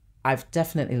I've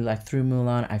definitely, like through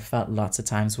Mulan, I felt lots of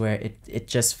times where it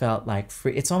just felt like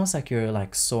free. It's almost like you're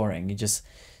like soaring.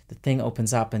 The thing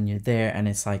opens up and you're there, and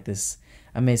it's like this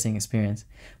amazing experience.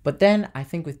 But then I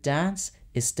think with dance,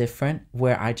 it's different,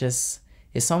 where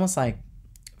it's almost like,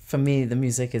 for me, the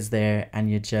music is there, and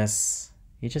you're just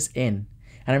in.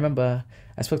 And I remember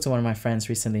I spoke to one of my friends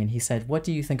recently, and he said, what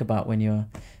do you think about when you're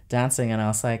dancing? And I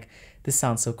was like, this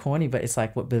sounds so corny, but it's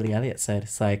like what Billy Elliot said.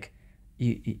 It's like,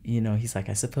 you know, he's like,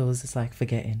 I suppose it's like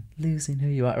forgetting, losing who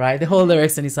you are, right? The whole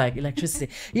lyrics, and he's like, electricity.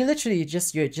 You're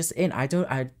just in.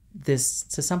 I this,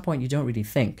 to some point, you don't really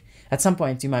think. At some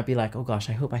point, you might be like, oh gosh,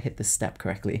 I hope I hit this step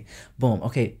correctly. Boom.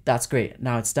 Okay, that's great.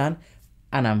 Now it's done.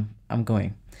 And I'm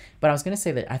going. But I was going to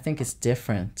say that I think it's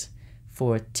different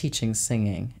for teaching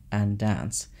singing and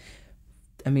dance.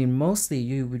 I mean, mostly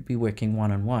you would be working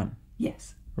one-on-one.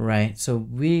 Yes. Right? So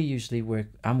we usually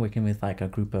I'm working with like a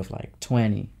group of like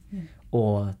 20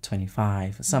 or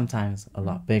 25, sometimes a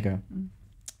lot bigger.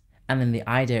 And then the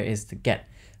idea is to get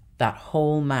that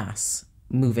whole mass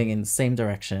moving in the same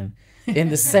direction, in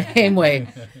the same way,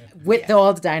 with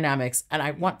all the dynamics. And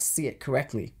I want to see it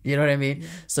correctly. You know what I mean?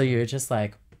 So you're just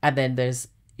like, and then there's,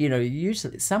 you know,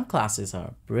 usually some classes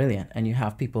are brilliant and you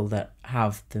have people that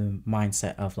have the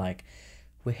mindset of like,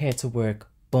 we're here to work,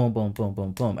 boom, boom, boom,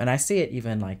 boom, boom. And I see it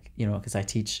even like, you know, because I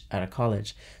teach at a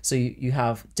college. So you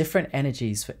have different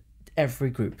energies for every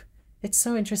group. It's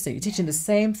so interesting. You're teaching the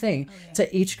same thing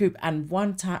to each group, and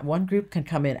one group can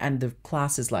come in and the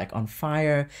class is like on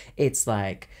fire. It's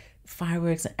like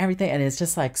fireworks and everything, and it's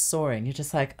just like soaring. You're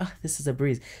just like, oh, this is a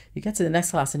breeze. You get to the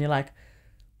next class and you're like,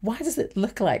 why does it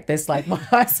look like this? Like,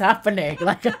 what's happening?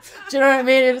 Like, do you know what I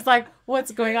mean? It's like,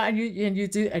 what's going on? And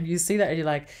you see that and you're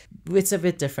like, it's a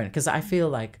bit different. Because I feel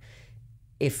like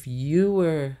if you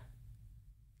were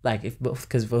like,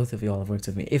 because both of you all have worked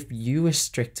with me, if you were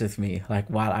strict with me, like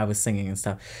while I was singing and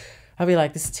stuff, I'd be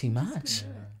like, this is too much.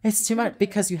 It's too much,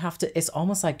 because you have to, it's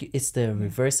almost like it's the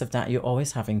reverse of that. You're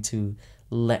always having to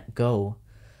let go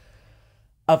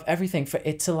of everything for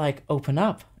it to like open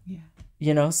up.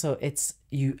 You know, so it's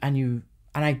and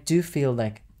I do feel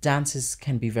like dances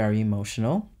can be very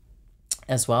emotional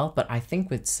as well. But I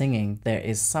think with singing, there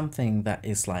is something that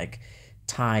is like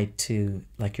tied to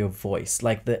like your voice,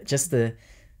 like the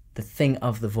thing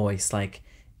of the voice, like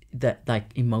that,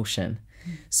 like emotion.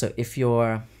 So if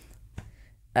you're,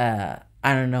 I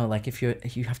don't know, like if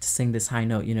you have to sing this high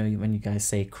note, you know, when you guys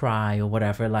say cry or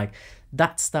whatever, like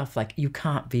that stuff, like you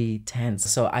can't be tense.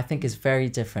 So I think it's very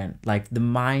different. Like the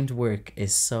mind work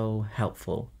is so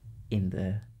helpful in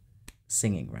the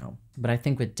singing realm. But I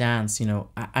think with dance, you know,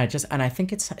 I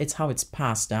think it's how it's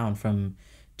passed down from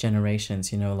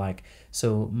generations, you know, like,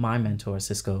 so my mentor,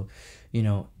 Cisco, you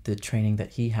know, the training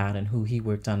that he had and who he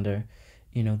worked under,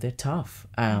 you know, they're tough.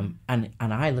 And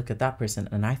I look at that person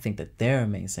and I think that they're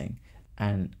amazing.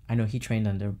 And I know he trained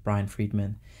under Brian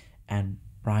Friedman, and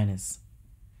Brian is,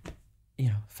 you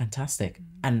know, fantastic.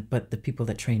 But the people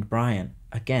that trained Brian,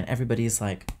 again, everybody is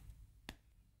like,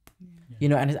 you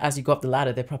know, and as you go up the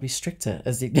ladder, they're probably stricter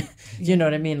as you know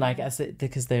what I mean? Like,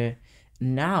 because they're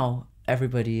now,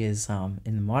 everybody is,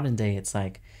 in the modern day, it's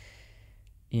like,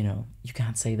 you know, you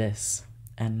can't say this,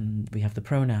 and we have the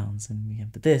pronouns, and we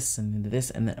have the this and the this,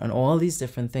 and all these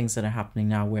different things that are happening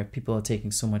now where people are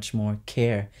taking so much more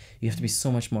care. You have to be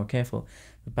so much more careful.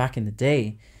 But back in the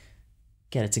day,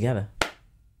 get it together.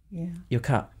 Your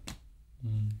cut.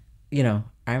 You know,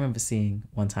 I remember seeing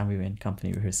one time we were in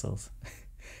company rehearsals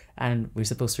and we were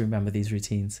supposed to remember these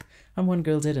routines, and one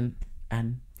girl didn't,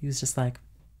 and he was just like,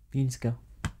 you need to go.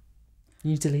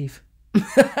 You need to leave.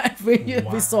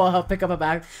 We saw her pick up a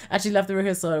bag and she left the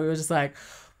rehearsal, and we were just like,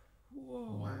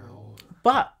 whoa. Wow.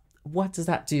 But what does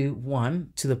that do,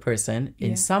 one, to the person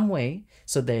in some way?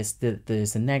 So there's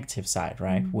the negative side,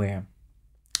 right? Where,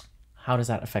 how does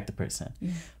that affect the person?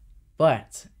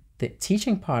 But the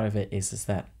teaching part of it is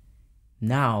that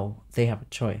now they have a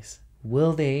choice.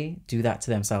 Will they do that to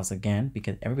themselves again?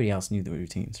 Because everybody else knew the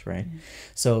routines, right?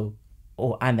 So,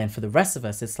 and then for the rest of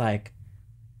us, it's like,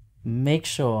 make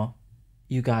sure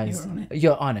you guys,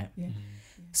 you're on it.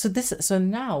 So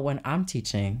now when I'm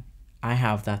teaching, I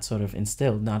have that sort of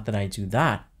instilled, not that I do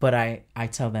that, but I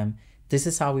tell them, this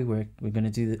is how we work. We're going to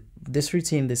do this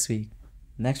routine this week,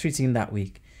 next routine that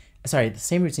week. Sorry, the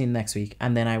same routine next week.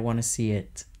 And then I want to see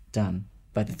it done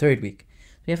by the third week.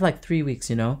 We have like 3 weeks,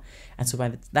 you know? And so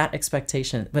by that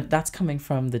expectation, but that's coming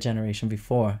from the generation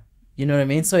before, you know what I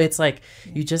mean? So it's like,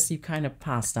 you kind of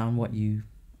pass down what you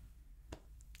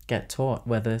get taught,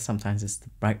 whether sometimes it's the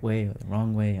right way or the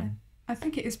wrong way. And I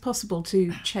think it is possible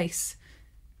to chase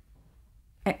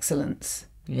excellence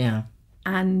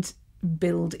and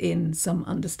build in some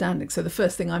understanding. So the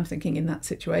first thing I'm thinking in that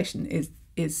situation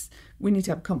is we need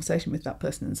to have a conversation with that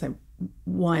person and say,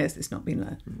 why has this not been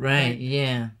learned? Right,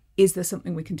 yeah. Is there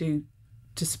something we can do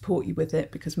to support you with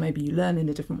it, because maybe you learn in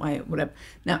a different way or whatever.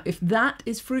 Now, if that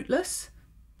is fruitless,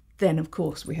 then of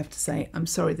course we have to say, I'm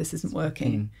sorry, this isn't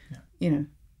working, you know.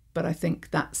 But I think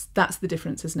that's the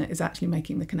difference, isn't it? Is actually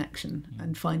making the connection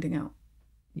and finding out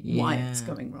why it's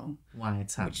going wrong. Why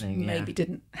it's happening, which maybe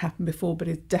didn't happen before, but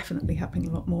is definitely happening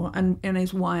a lot more. And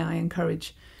is why I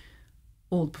encourage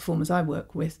all the performers I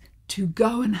work with, to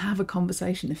go and have a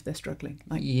conversation if they're struggling.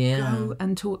 Like, go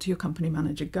and talk to your company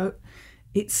manager. Go.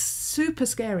 It's super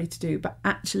scary to do, but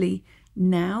actually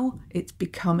now it's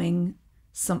becoming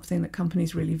something that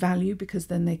companies really value, because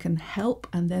then they can help,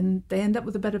 and then they end up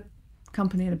with a better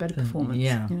company and a better performance.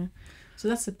 Yeah. You know? So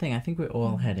that's the thing. I think we're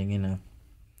all heading in a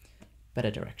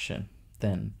better direction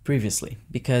than previously,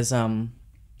 because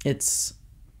it's,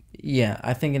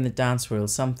 I think in the dance world,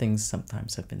 some things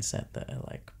sometimes have been said that are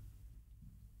like,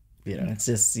 you know, it's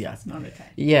just, It's not okay.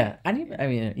 Yeah. And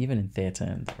even in theatre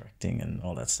and directing and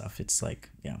all that stuff, it's like,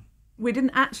 We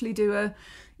didn't actually do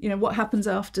what happens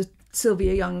after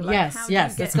Sylvia Young. Like, yes, how do you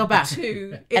get let's go back.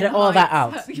 To Edit all that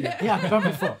out. Yeah. From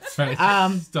before.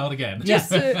 Start again. Just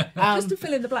to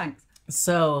fill in the blanks.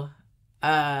 So,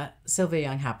 Sylvia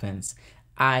Young happens.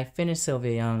 I finished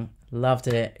Sylvia Young, loved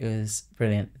it. It was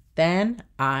brilliant. Then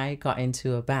I got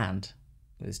into a band.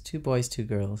 It was 2 boys, 2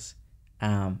 girls,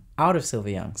 out of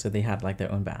Sylvia Young. So they had like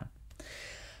their own band.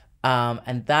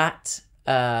 And that,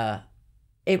 I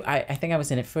think I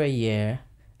was in it for a year.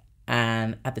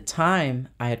 And at the time,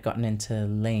 I had gotten into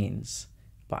lanes,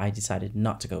 but I decided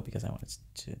not to go because I wanted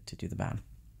to do the band.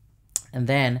 And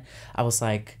then I was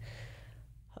like,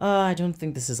 I don't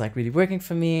think this is like really working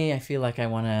for me. I feel like I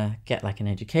want to get like an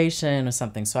education or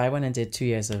something. So I went and did 2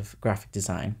 years of graphic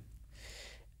design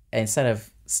instead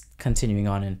of continuing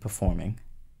on in performing.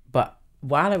 But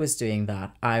while I was doing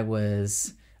that, I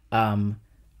was on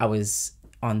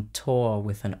tour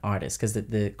with an artist, because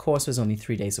the course was only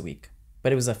 3 days a week,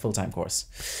 but it was a full-time course.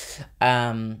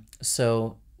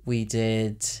 So we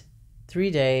did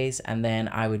 3 days, and then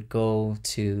I would go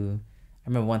to, I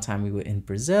remember one time we were in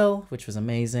Brazil, which was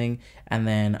amazing. And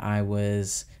then I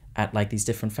was at like these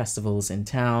different festivals in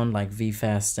town, like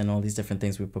V-Fest and all these different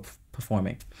things we were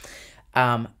performing.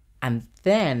 And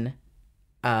then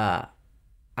I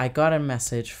got a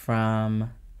message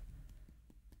from,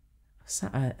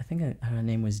 I think her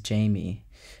name was Jamie.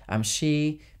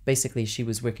 She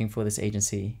was working for this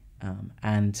agency,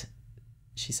 and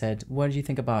she said, what do you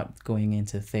think about going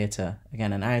into theatre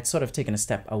again? And I had sort of taken a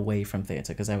step away from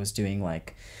theatre because I was doing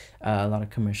like a lot of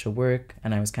commercial work,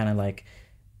 and I was kind of like,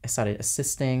 I started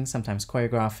assisting, sometimes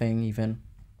choreographing even.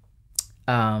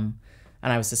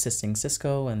 And I was assisting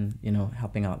Cisco and,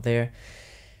 helping out there.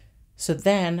 So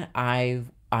then I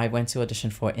went to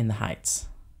audition for In the Heights,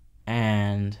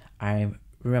 and I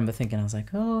remember thinking, I was like,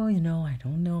 oh, I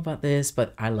don't know about this,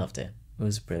 but I loved it. It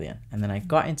was brilliant. And then I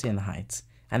got into In the Heights.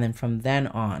 And then from then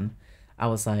on, I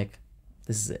was like,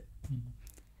 this is it.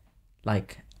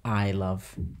 Like, I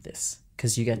love this.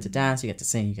 Because you get to dance, you get to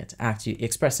sing, you get to act, you're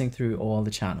expressing through all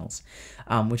the channels,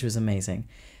 which was amazing.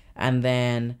 And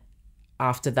then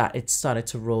after that, it started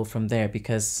to roll from there,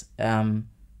 because then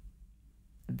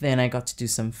I got to do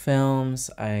some films.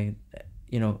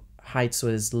 Heights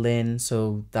was Lynn,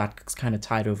 so that kind of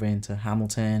tied over into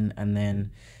Hamilton. And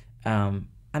then I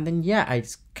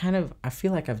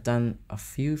feel like I've done a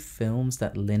few films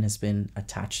that Lynn has been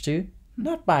attached to,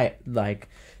 not by like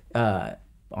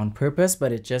on purpose,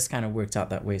 but it just kind of worked out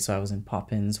that way. So I was in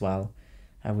Poppins while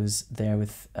I was there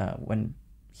with when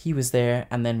he was there,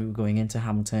 and then we were going into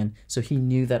Hamilton. So he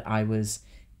knew that I was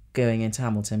going into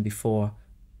Hamilton before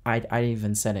I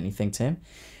even said anything to him,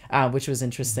 which was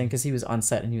interesting because he was on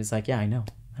set and he was like, yeah, I know.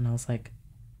 And I was like,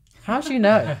 how'd you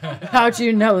know? How'd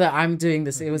you know that I'm doing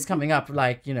this? It was coming up,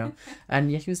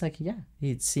 and he was like, yeah,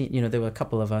 he'd seen, there were a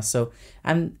couple of us. So,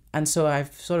 and so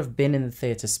I've sort of been in the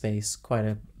theatre space quite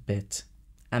a bit.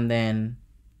 And then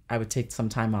I would take some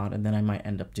time out, and then I might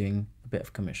end up doing a bit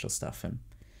of commercial stuff.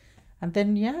 And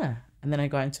then I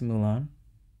got into Mulan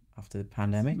after the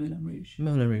pandemic. Moulin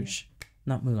Rouge.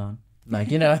 Not Mulan.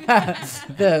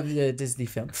 The Disney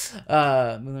film.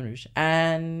 Moulin Rouge.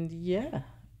 And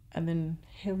then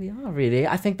here we are, really.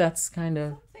 I think that's kind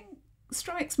of... Something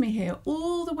strikes me here.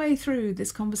 All the way through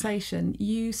this conversation,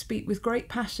 you speak with great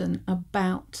passion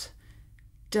about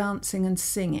dancing and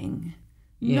singing.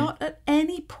 Yeah. Not at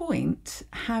any point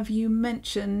have you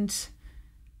mentioned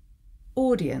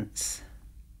audience.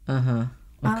 Uh-huh. Okay.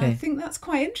 And I think that's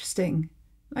quite interesting.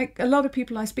 Like, a lot of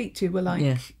people I speak to were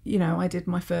like, I did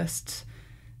my first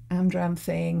Amdram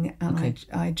thing, and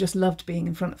I just loved being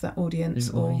in front of that audience.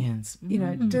 That's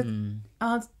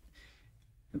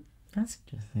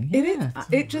interesting. Yeah,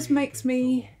 it just makes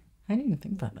me... I didn't even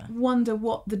think about that. Wonder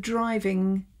what the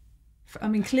driving... I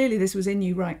mean, clearly this was in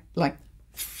you, right? Like,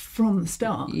 from the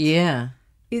start. Yeah.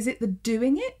 Is it the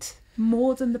doing it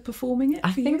more than the performing it?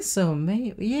 I think so,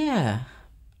 maybe. Yeah.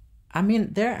 I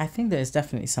mean, I think there's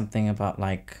definitely something about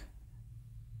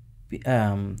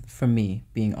for me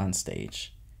being on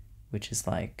stage, which is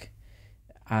like,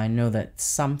 I know that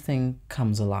something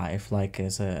comes alive, like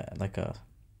as a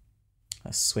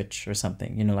switch or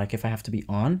something, you know, like if I have to be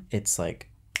on, it's like,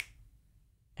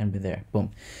 and we're there,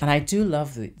 boom. And I do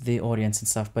love the audience and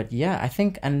stuff, but yeah, I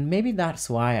think, and maybe that's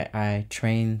why I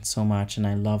train so much and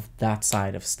I love that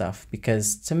side of stuff,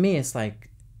 because to me it's like,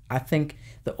 I think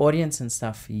the audience and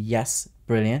stuff, yes,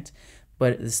 brilliant,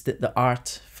 but it's the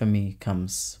art for me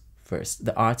comes first,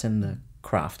 the art and the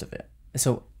craft of it.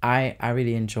 So I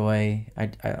really enjoy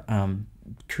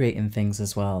creating things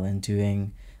as well, and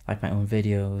doing like my own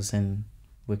videos and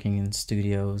working in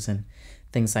studios and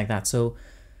things like that. So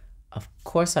of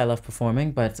course I love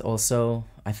performing, but also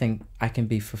I think I can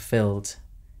be fulfilled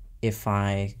if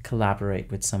I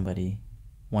collaborate with somebody,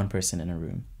 one person in a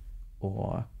room,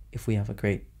 or if we have a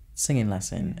great singing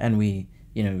lesson and we,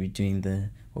 you know, we're doing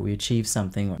or we achieve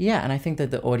something. Yeah, and I think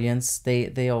that the audience,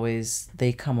 they always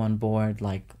come on board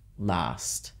like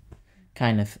last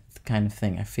kind of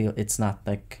thing. I feel it's not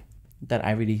like that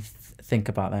I really think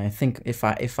about that. I think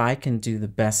if I can do the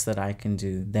best that I can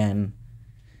do, then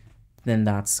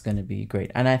that's going to be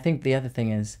great. And I think the other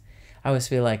thing is, I always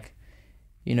feel like,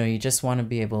 you know, you just want to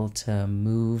be able to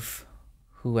move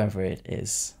whoever it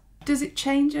is. Does it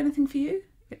change anything for you?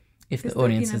 If the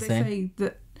audience is there? They say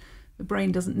that the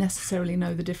brain doesn't necessarily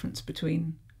know the difference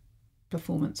between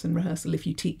performance and rehearsal if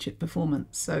you teach it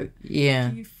performance. So yeah,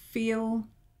 do you feel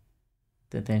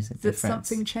that there's a that difference?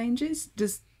 Something changes?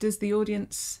 Does the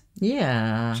audience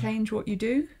change what you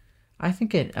do? I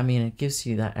think it gives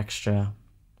you that extra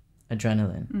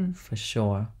adrenaline for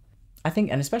sure. I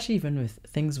think, and especially even with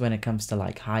things when it comes to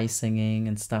like high singing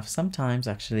and stuff, sometimes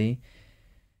actually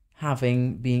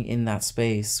being in that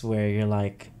space where you're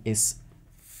like, is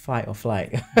fight or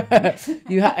flight.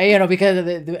 You know, because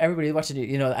everybody watching you,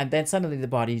 you know, and then suddenly the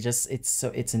body just, it's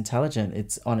intelligent,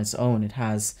 it's on its own,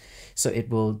 so it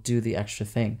will do the extra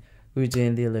thing. We were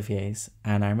doing the Oliviers,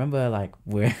 and I remember like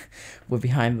we're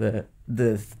behind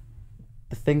the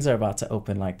things are about to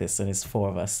open like this, and it's 4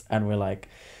 of us, and we're like,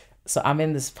 so I'm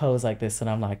in this pose like this, and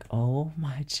I'm like, oh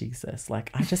my Jesus,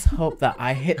 like I just hope that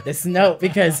I hit this note,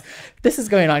 because this is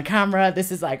going on camera,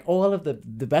 this is like all of the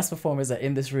best performers are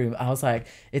in this room. I was like,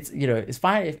 it's, you know, it's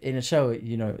fine if in a show,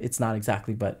 you know, it's not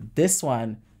exactly, but this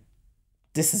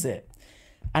is it.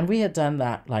 And we had done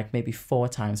that like maybe 4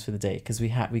 times for the day, because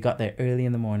we got there early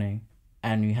in the morning,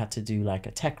 and we had to do like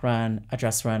a tech run, a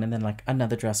dress run, and then like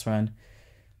another dress run.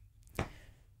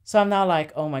 So I'm now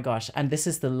like, oh my gosh, and this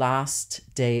is the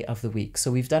last day of the week.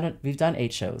 So we've done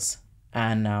 8 shows,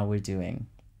 and now we're doing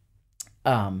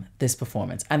this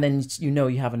performance, and then you know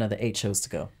you have another 8 shows to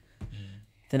go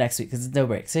the next week, because there's no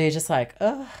break. So you're just like,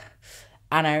 ugh.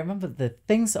 And I remember the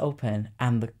things open,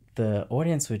 and the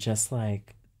audience were just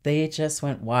like, they just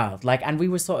went wild. Like, and we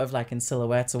were sort of like in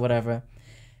silhouettes or whatever,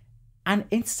 and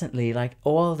instantly like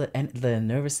all the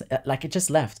nervous, like it just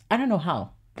left. I don't know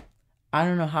how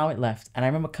it left. And I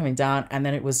remember coming down, and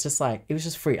then it was just like, it was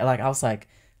just free. Like, I was like,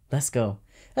 let's go.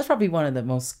 That's probably one of the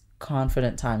most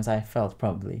confident times I felt,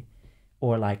 probably.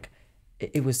 Or like,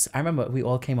 it was, I remember we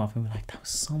all came off and we were like, that was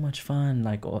so much fun.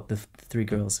 Like all the 3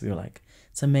 girls, we were like,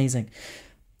 it's amazing.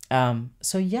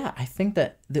 So yeah, I think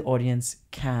that the audience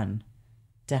can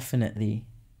definitely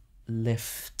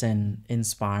lift and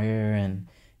inspire, and,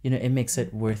 you know, it makes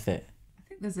it worth it.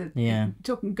 There's going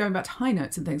back to high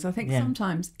notes and things. I think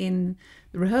sometimes in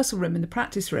the rehearsal room, in the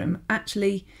practice room,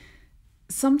 actually,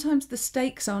 sometimes the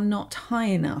stakes are not high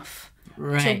enough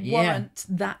to warrant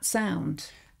that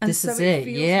sound. And so it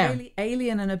feels really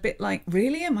alien and a bit like,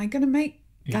 really? Am I going to make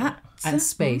that sound? And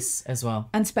space as well.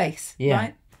 And space,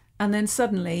 right? And then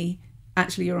suddenly,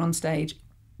 actually, you're on stage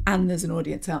and there's an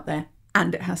audience out there,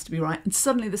 and it has to be right. And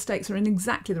suddenly the stakes are in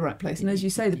exactly the right place. And as you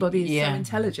say, the body is so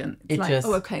intelligent. It's like,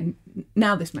 oh, okay,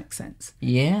 now this makes sense.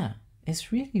 Yeah.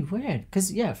 It's really weird.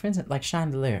 Because, for instance, like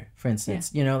Chandelier, for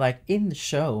instance, you know, like in the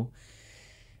show,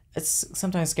 it's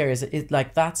sometimes scary.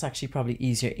 Like, that's actually probably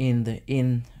easier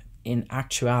in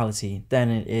actuality than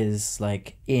it is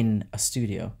like in a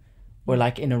studio or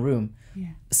like in a room. Yeah.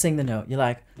 Sing the note. You're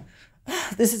like,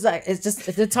 this is like, it's just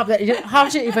at the top that how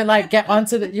should you even like get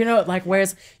onto the, you know, like,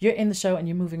 whereas you're in the show and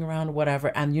you're moving around or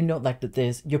whatever, and you know, like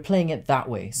that you're playing it that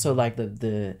way, so like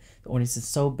the audience is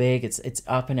so big, it's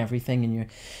up and everything, and you're,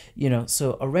 you know,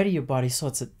 so already your body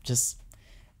sorts of just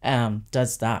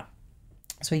does that.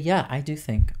 So yeah, I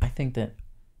think that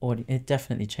it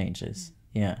definitely changes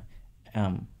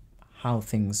how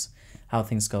things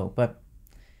go, but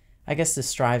I guess the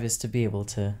strive is to be able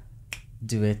to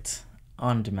do it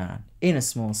on demand, in a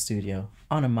small studio,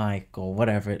 on a mic or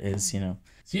whatever it is, you know.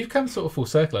 So you've come sort of full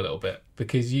circle a little bit,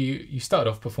 because you started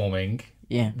off performing,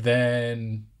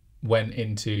 then went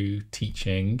into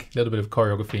teaching, a little bit of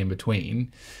choreography in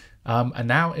between, and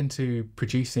now into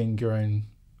producing your own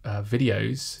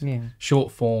videos,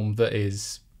 short form that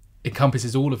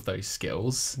encompasses all of those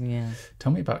skills. Yeah.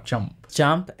 Tell me about Jump.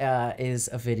 Jump is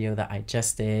a video that I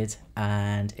just did,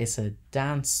 and it's a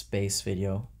dance-based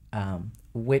video,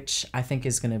 which I think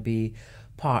is going to be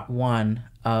part one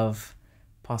of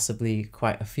possibly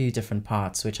quite a few different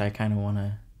parts, which I kind of want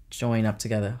to join up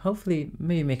together. Hopefully,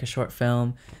 maybe make a short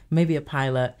film, maybe a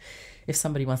pilot, if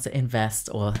somebody wants to invest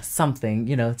or something,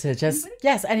 you know, to just,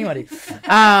 yes, anybody.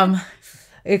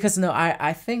 Because no,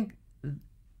 I think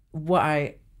what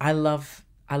I love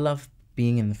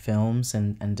being in the films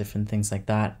and different things like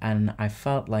that, and I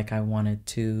felt like I wanted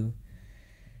to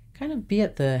kind of be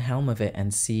at the helm of it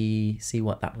and see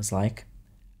what that was like.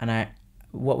 And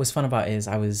what was fun about it is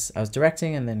I was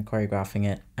directing and then choreographing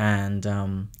it, and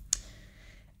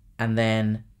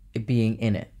then being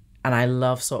in it. And I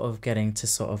love sort of getting to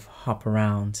sort of hop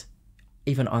around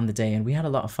even on the day, and we had a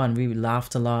lot of fun. We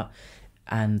laughed a lot,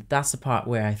 and that's the part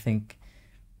where I think,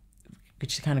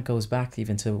 which kind of goes back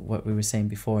even to what we were saying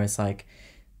before, it's like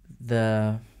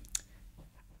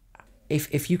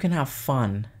if you can have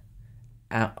fun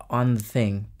on the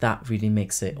thing, that really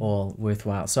makes it all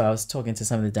worthwhile. So I was talking to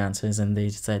some of the dancers, and they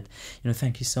said, you know,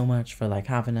 thank you so much for like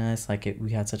having us, like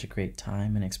we had such a great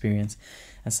time and experience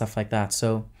and stuff like that.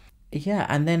 So yeah,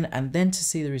 and then to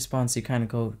see the response, you kind of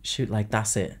go, shoot, like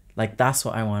that's it, like that's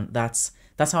what I want, that's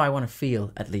how I want to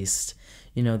feel, at least,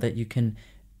 you know, that you can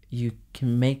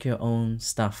make your own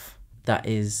stuff that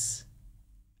is,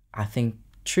 I think,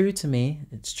 true to me.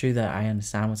 It's true that I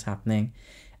understand what's happening,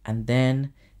 and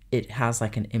then it has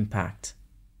like an impact.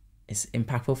 It's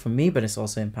impactful for me, but it's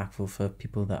also impactful for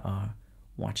people that are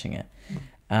watching it.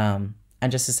 And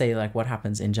just to say, like, what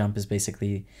happens in Jump is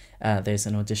basically there's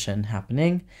an audition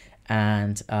happening,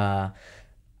 and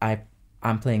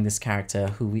I'm playing this character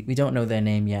who we don't know their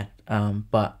name yet,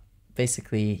 but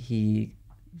basically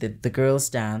the girls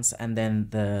dance, and then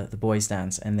the boys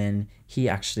dance, and then he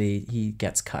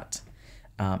gets cut,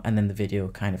 and then the video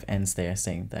kind of ends there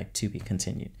saying like to be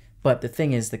continued. But the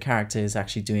thing is, the character is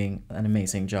actually doing an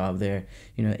amazing job. They're,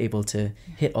 you know, able to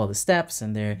hit all the steps,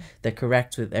 and they're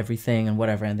correct with everything and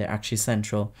whatever, and they're actually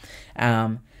central.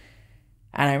 And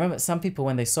I remember some people,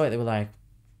 when they saw it, they were like,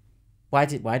 why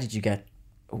did you get,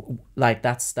 like,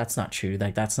 that's not true,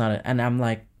 like that's not it. And I'm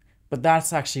like, but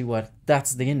that's actually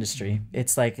that's the industry.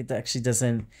 It's like, it actually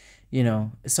doesn't, you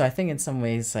know. So I think in some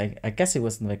ways, like, I guess it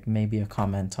was like maybe a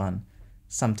comment on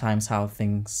sometimes how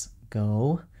things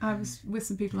go. I was with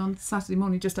some people on Saturday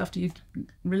morning just after you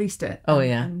released it. Oh,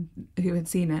 yeah. And who had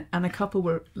seen it, and a couple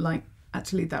were like,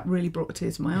 actually, that really brought a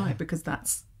tear to my eye, because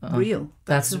that's real.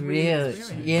 That's real.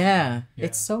 Yeah.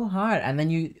 It's so hard. And then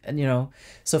you know,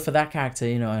 so for that character,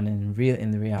 you know, and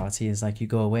in the reality is like, you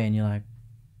go away and you're like,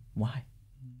 why?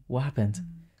 What happened?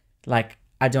 Like,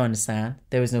 I don't understand.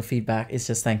 There was no feedback. It's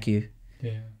just thank you.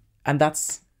 Yeah. And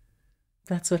that's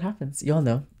what happens. You all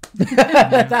know.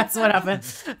 That's what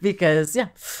happens, because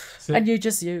so, and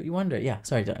you wonder.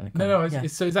 Sorry, don't. No.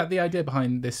 So is that the idea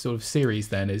behind this sort of series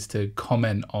then, is to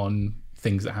comment on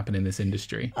things that happen in this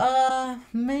industry?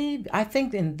 Maybe. I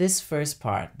think in this first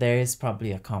part there is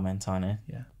probably a comment on it.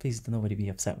 Yeah. Please nobody be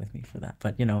upset with me for that.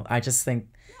 But you know, I just think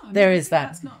there is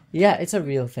that. It's a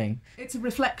real thing. It's a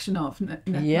reflection of, not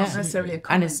necessarily a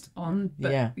comment on.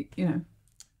 But, you know.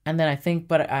 And then I think,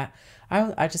 but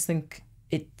I just think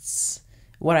it's,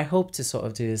 what I hope to sort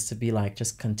of do is to be like,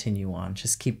 just continue on,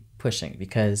 just keep pushing,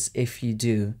 because if you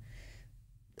do,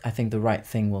 I think the right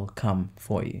thing will come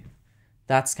for you.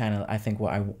 That's kind of, I think,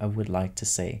 what I would like to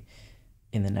say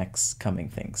in the next coming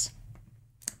things.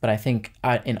 But I think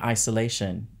in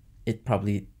isolation, it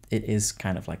is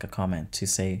kind of like a comment to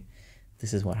say,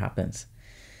 this is what happens.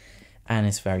 And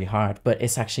it's very hard, but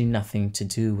it's actually nothing to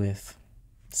do with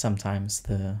sometimes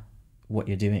what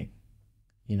you're doing,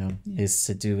 you know, is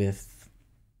to do with,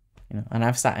 you know, and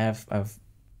I've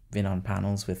been on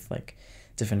panels with like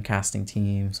different casting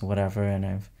teams or whatever, and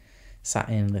I've sat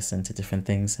in and listened to different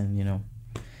things, and you know,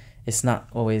 it's not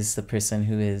always the person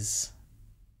who is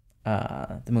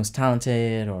the most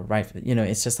talented or right for, you know,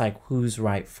 it's just like who's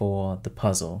right for the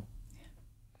puzzle,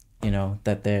 you know,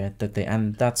 that they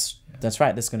and that's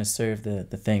right, that's going to serve the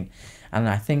thing. And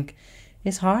I think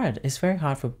it's very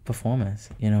hard for performers,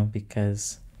 you know,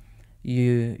 because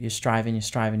you're striving,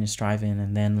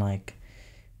 and then like,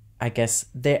 I guess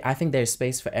I think there's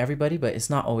space for everybody, but it's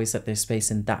not always that there's space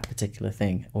in that particular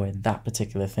thing or in that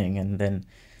particular thing, and then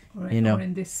or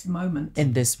in this moment.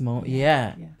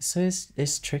 Yeah. So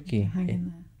it's tricky. Hang in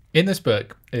there. In this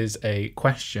book is a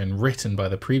question written by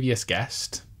the previous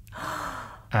guest.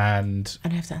 And I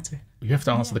have to answer it. You have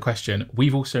to answer the question.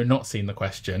 We've also not seen the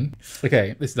question.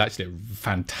 Okay, this is actually a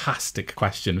fantastic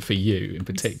question for you in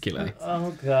particular.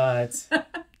 Oh, God.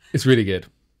 It's really good.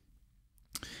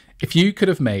 If you could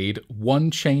have made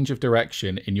one change of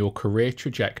direction in your career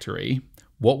trajectory,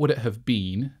 what would it have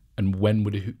been, and when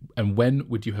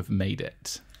would you have made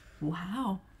it?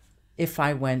 Wow. If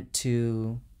I went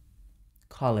to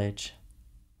college,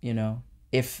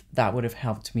 if that would have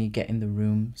helped me get in the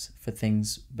rooms for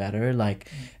things better,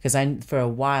 like, because for a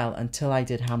while, until I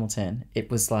did Hamilton, it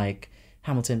was like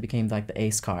Hamilton became like the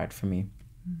ace card for me,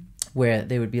 where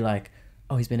they would be like,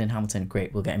 oh, he's been in Hamilton,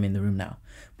 great, we'll get him in the room now.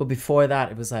 But before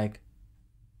that, it was like,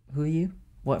 who are you?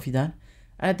 What have you done?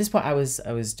 And at this point, I was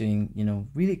doing,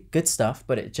 really good stuff,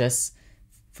 but it just,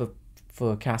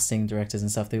 for casting directors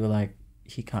and stuff, they were like,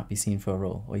 he can't be seen for a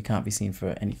role, or he can't be seen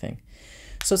for anything.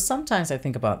 So sometimes I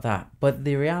think about that, but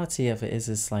the reality of it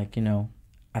is like,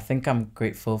 I think I'm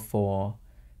grateful for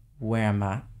where I'm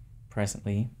at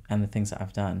presently and the things that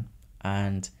I've done.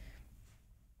 And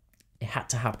it had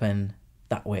to happen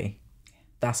that way.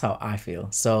 That's how I feel.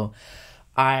 So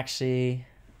I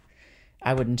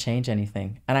wouldn't change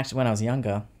anything. And actually, when I was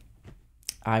younger,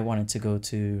 I wanted to go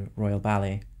to Royal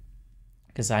Ballet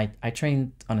because I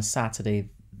trained on a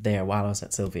Saturday there while I was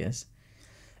at Sylvia's.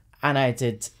 And I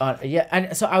did,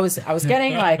 and so I was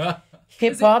getting like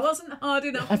hip hop. It wasn't hard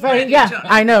enough.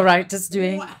 I know, right? Just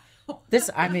doing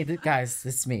this. This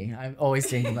is me. I'm always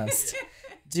doing the most.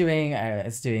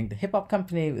 It's doing the hip hop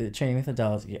company, training with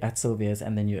adults at Sylvia's,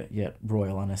 and then you're at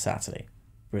Royal on a Saturday.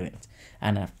 Brilliant.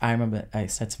 And I remember I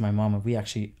said to my mom, and we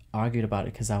actually argued about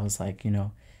it because I was like,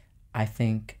 I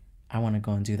think I want to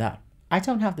go and do that. I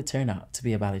don't have the turnout to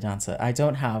be a ballet dancer. I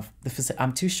don't have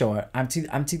I'm too short. I'm too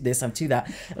this, I'm too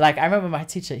that. Like, I remember my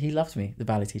teacher, he loved me, the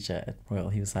ballet teacher at Royal.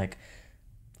 He was like,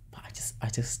 but I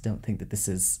just don't think that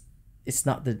it's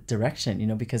not the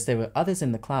direction, because there were others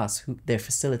in the class who their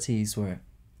facilities were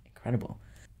incredible.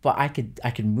 But I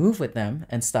could move with them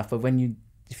and stuff. But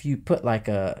if you put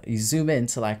you zoom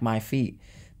into like my feet,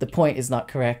 the point is not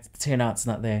correct, the turnout's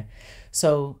not there.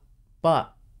 So, and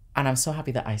I'm so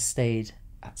happy that I stayed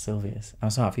at Sylvia's. I'm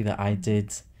so happy that I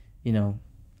did,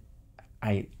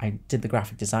 I did the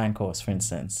graphic design course, for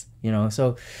instance,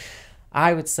 so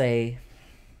I would say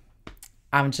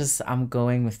I'm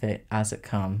going with it as it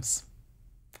comes.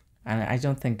 And I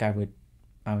don't think I would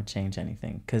change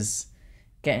anything, because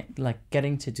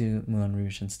getting to do Moulin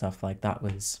Rouge and stuff like that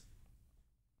was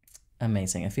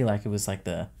amazing. I feel like it was like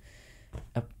I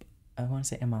want to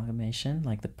say amalgamation,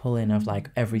 like the pull in of like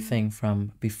everything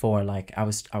from before. Like I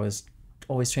was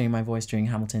always training my voice during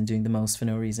Hamilton, doing the most for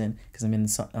no reason because I'm in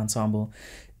the ensemble.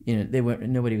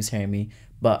 Nobody was hearing me,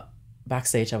 but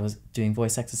backstage I was doing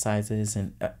voice exercises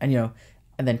and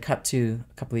then cut to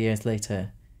a couple of years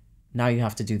later, now you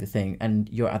have to do the thing and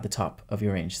you're at the top of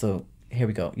your range. So here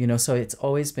we go. So it's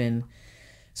always been,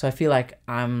 so I feel like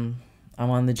I'm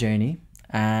on the journey,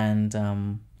 and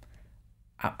I'm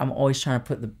always trying to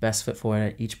put the best foot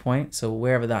forward at each point. So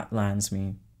wherever that lands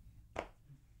me,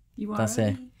 that's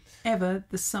it. Ever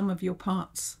the sum of your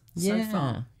parts so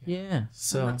far. Yeah.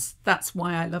 So that's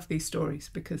why I love these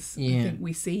stories, because I think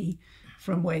we see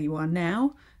from where you are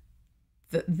now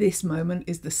that this moment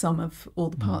is the sum of all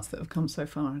the parts that have come so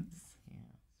far. It's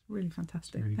really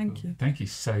fantastic. Really Thank cool. you. Thank you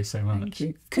so much. Thank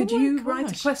you. Could you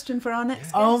write a question for our next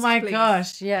guest, Oh my please?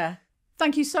 gosh, yeah.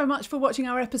 Thank you so much for watching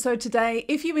our episode today.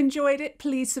 If you enjoyed it,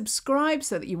 please subscribe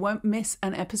so that you won't miss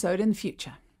an episode in the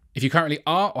future. If you currently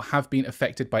are or have been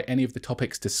affected by any of the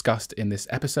topics discussed in this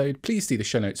episode, please see the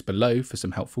show notes below for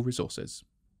some helpful resources.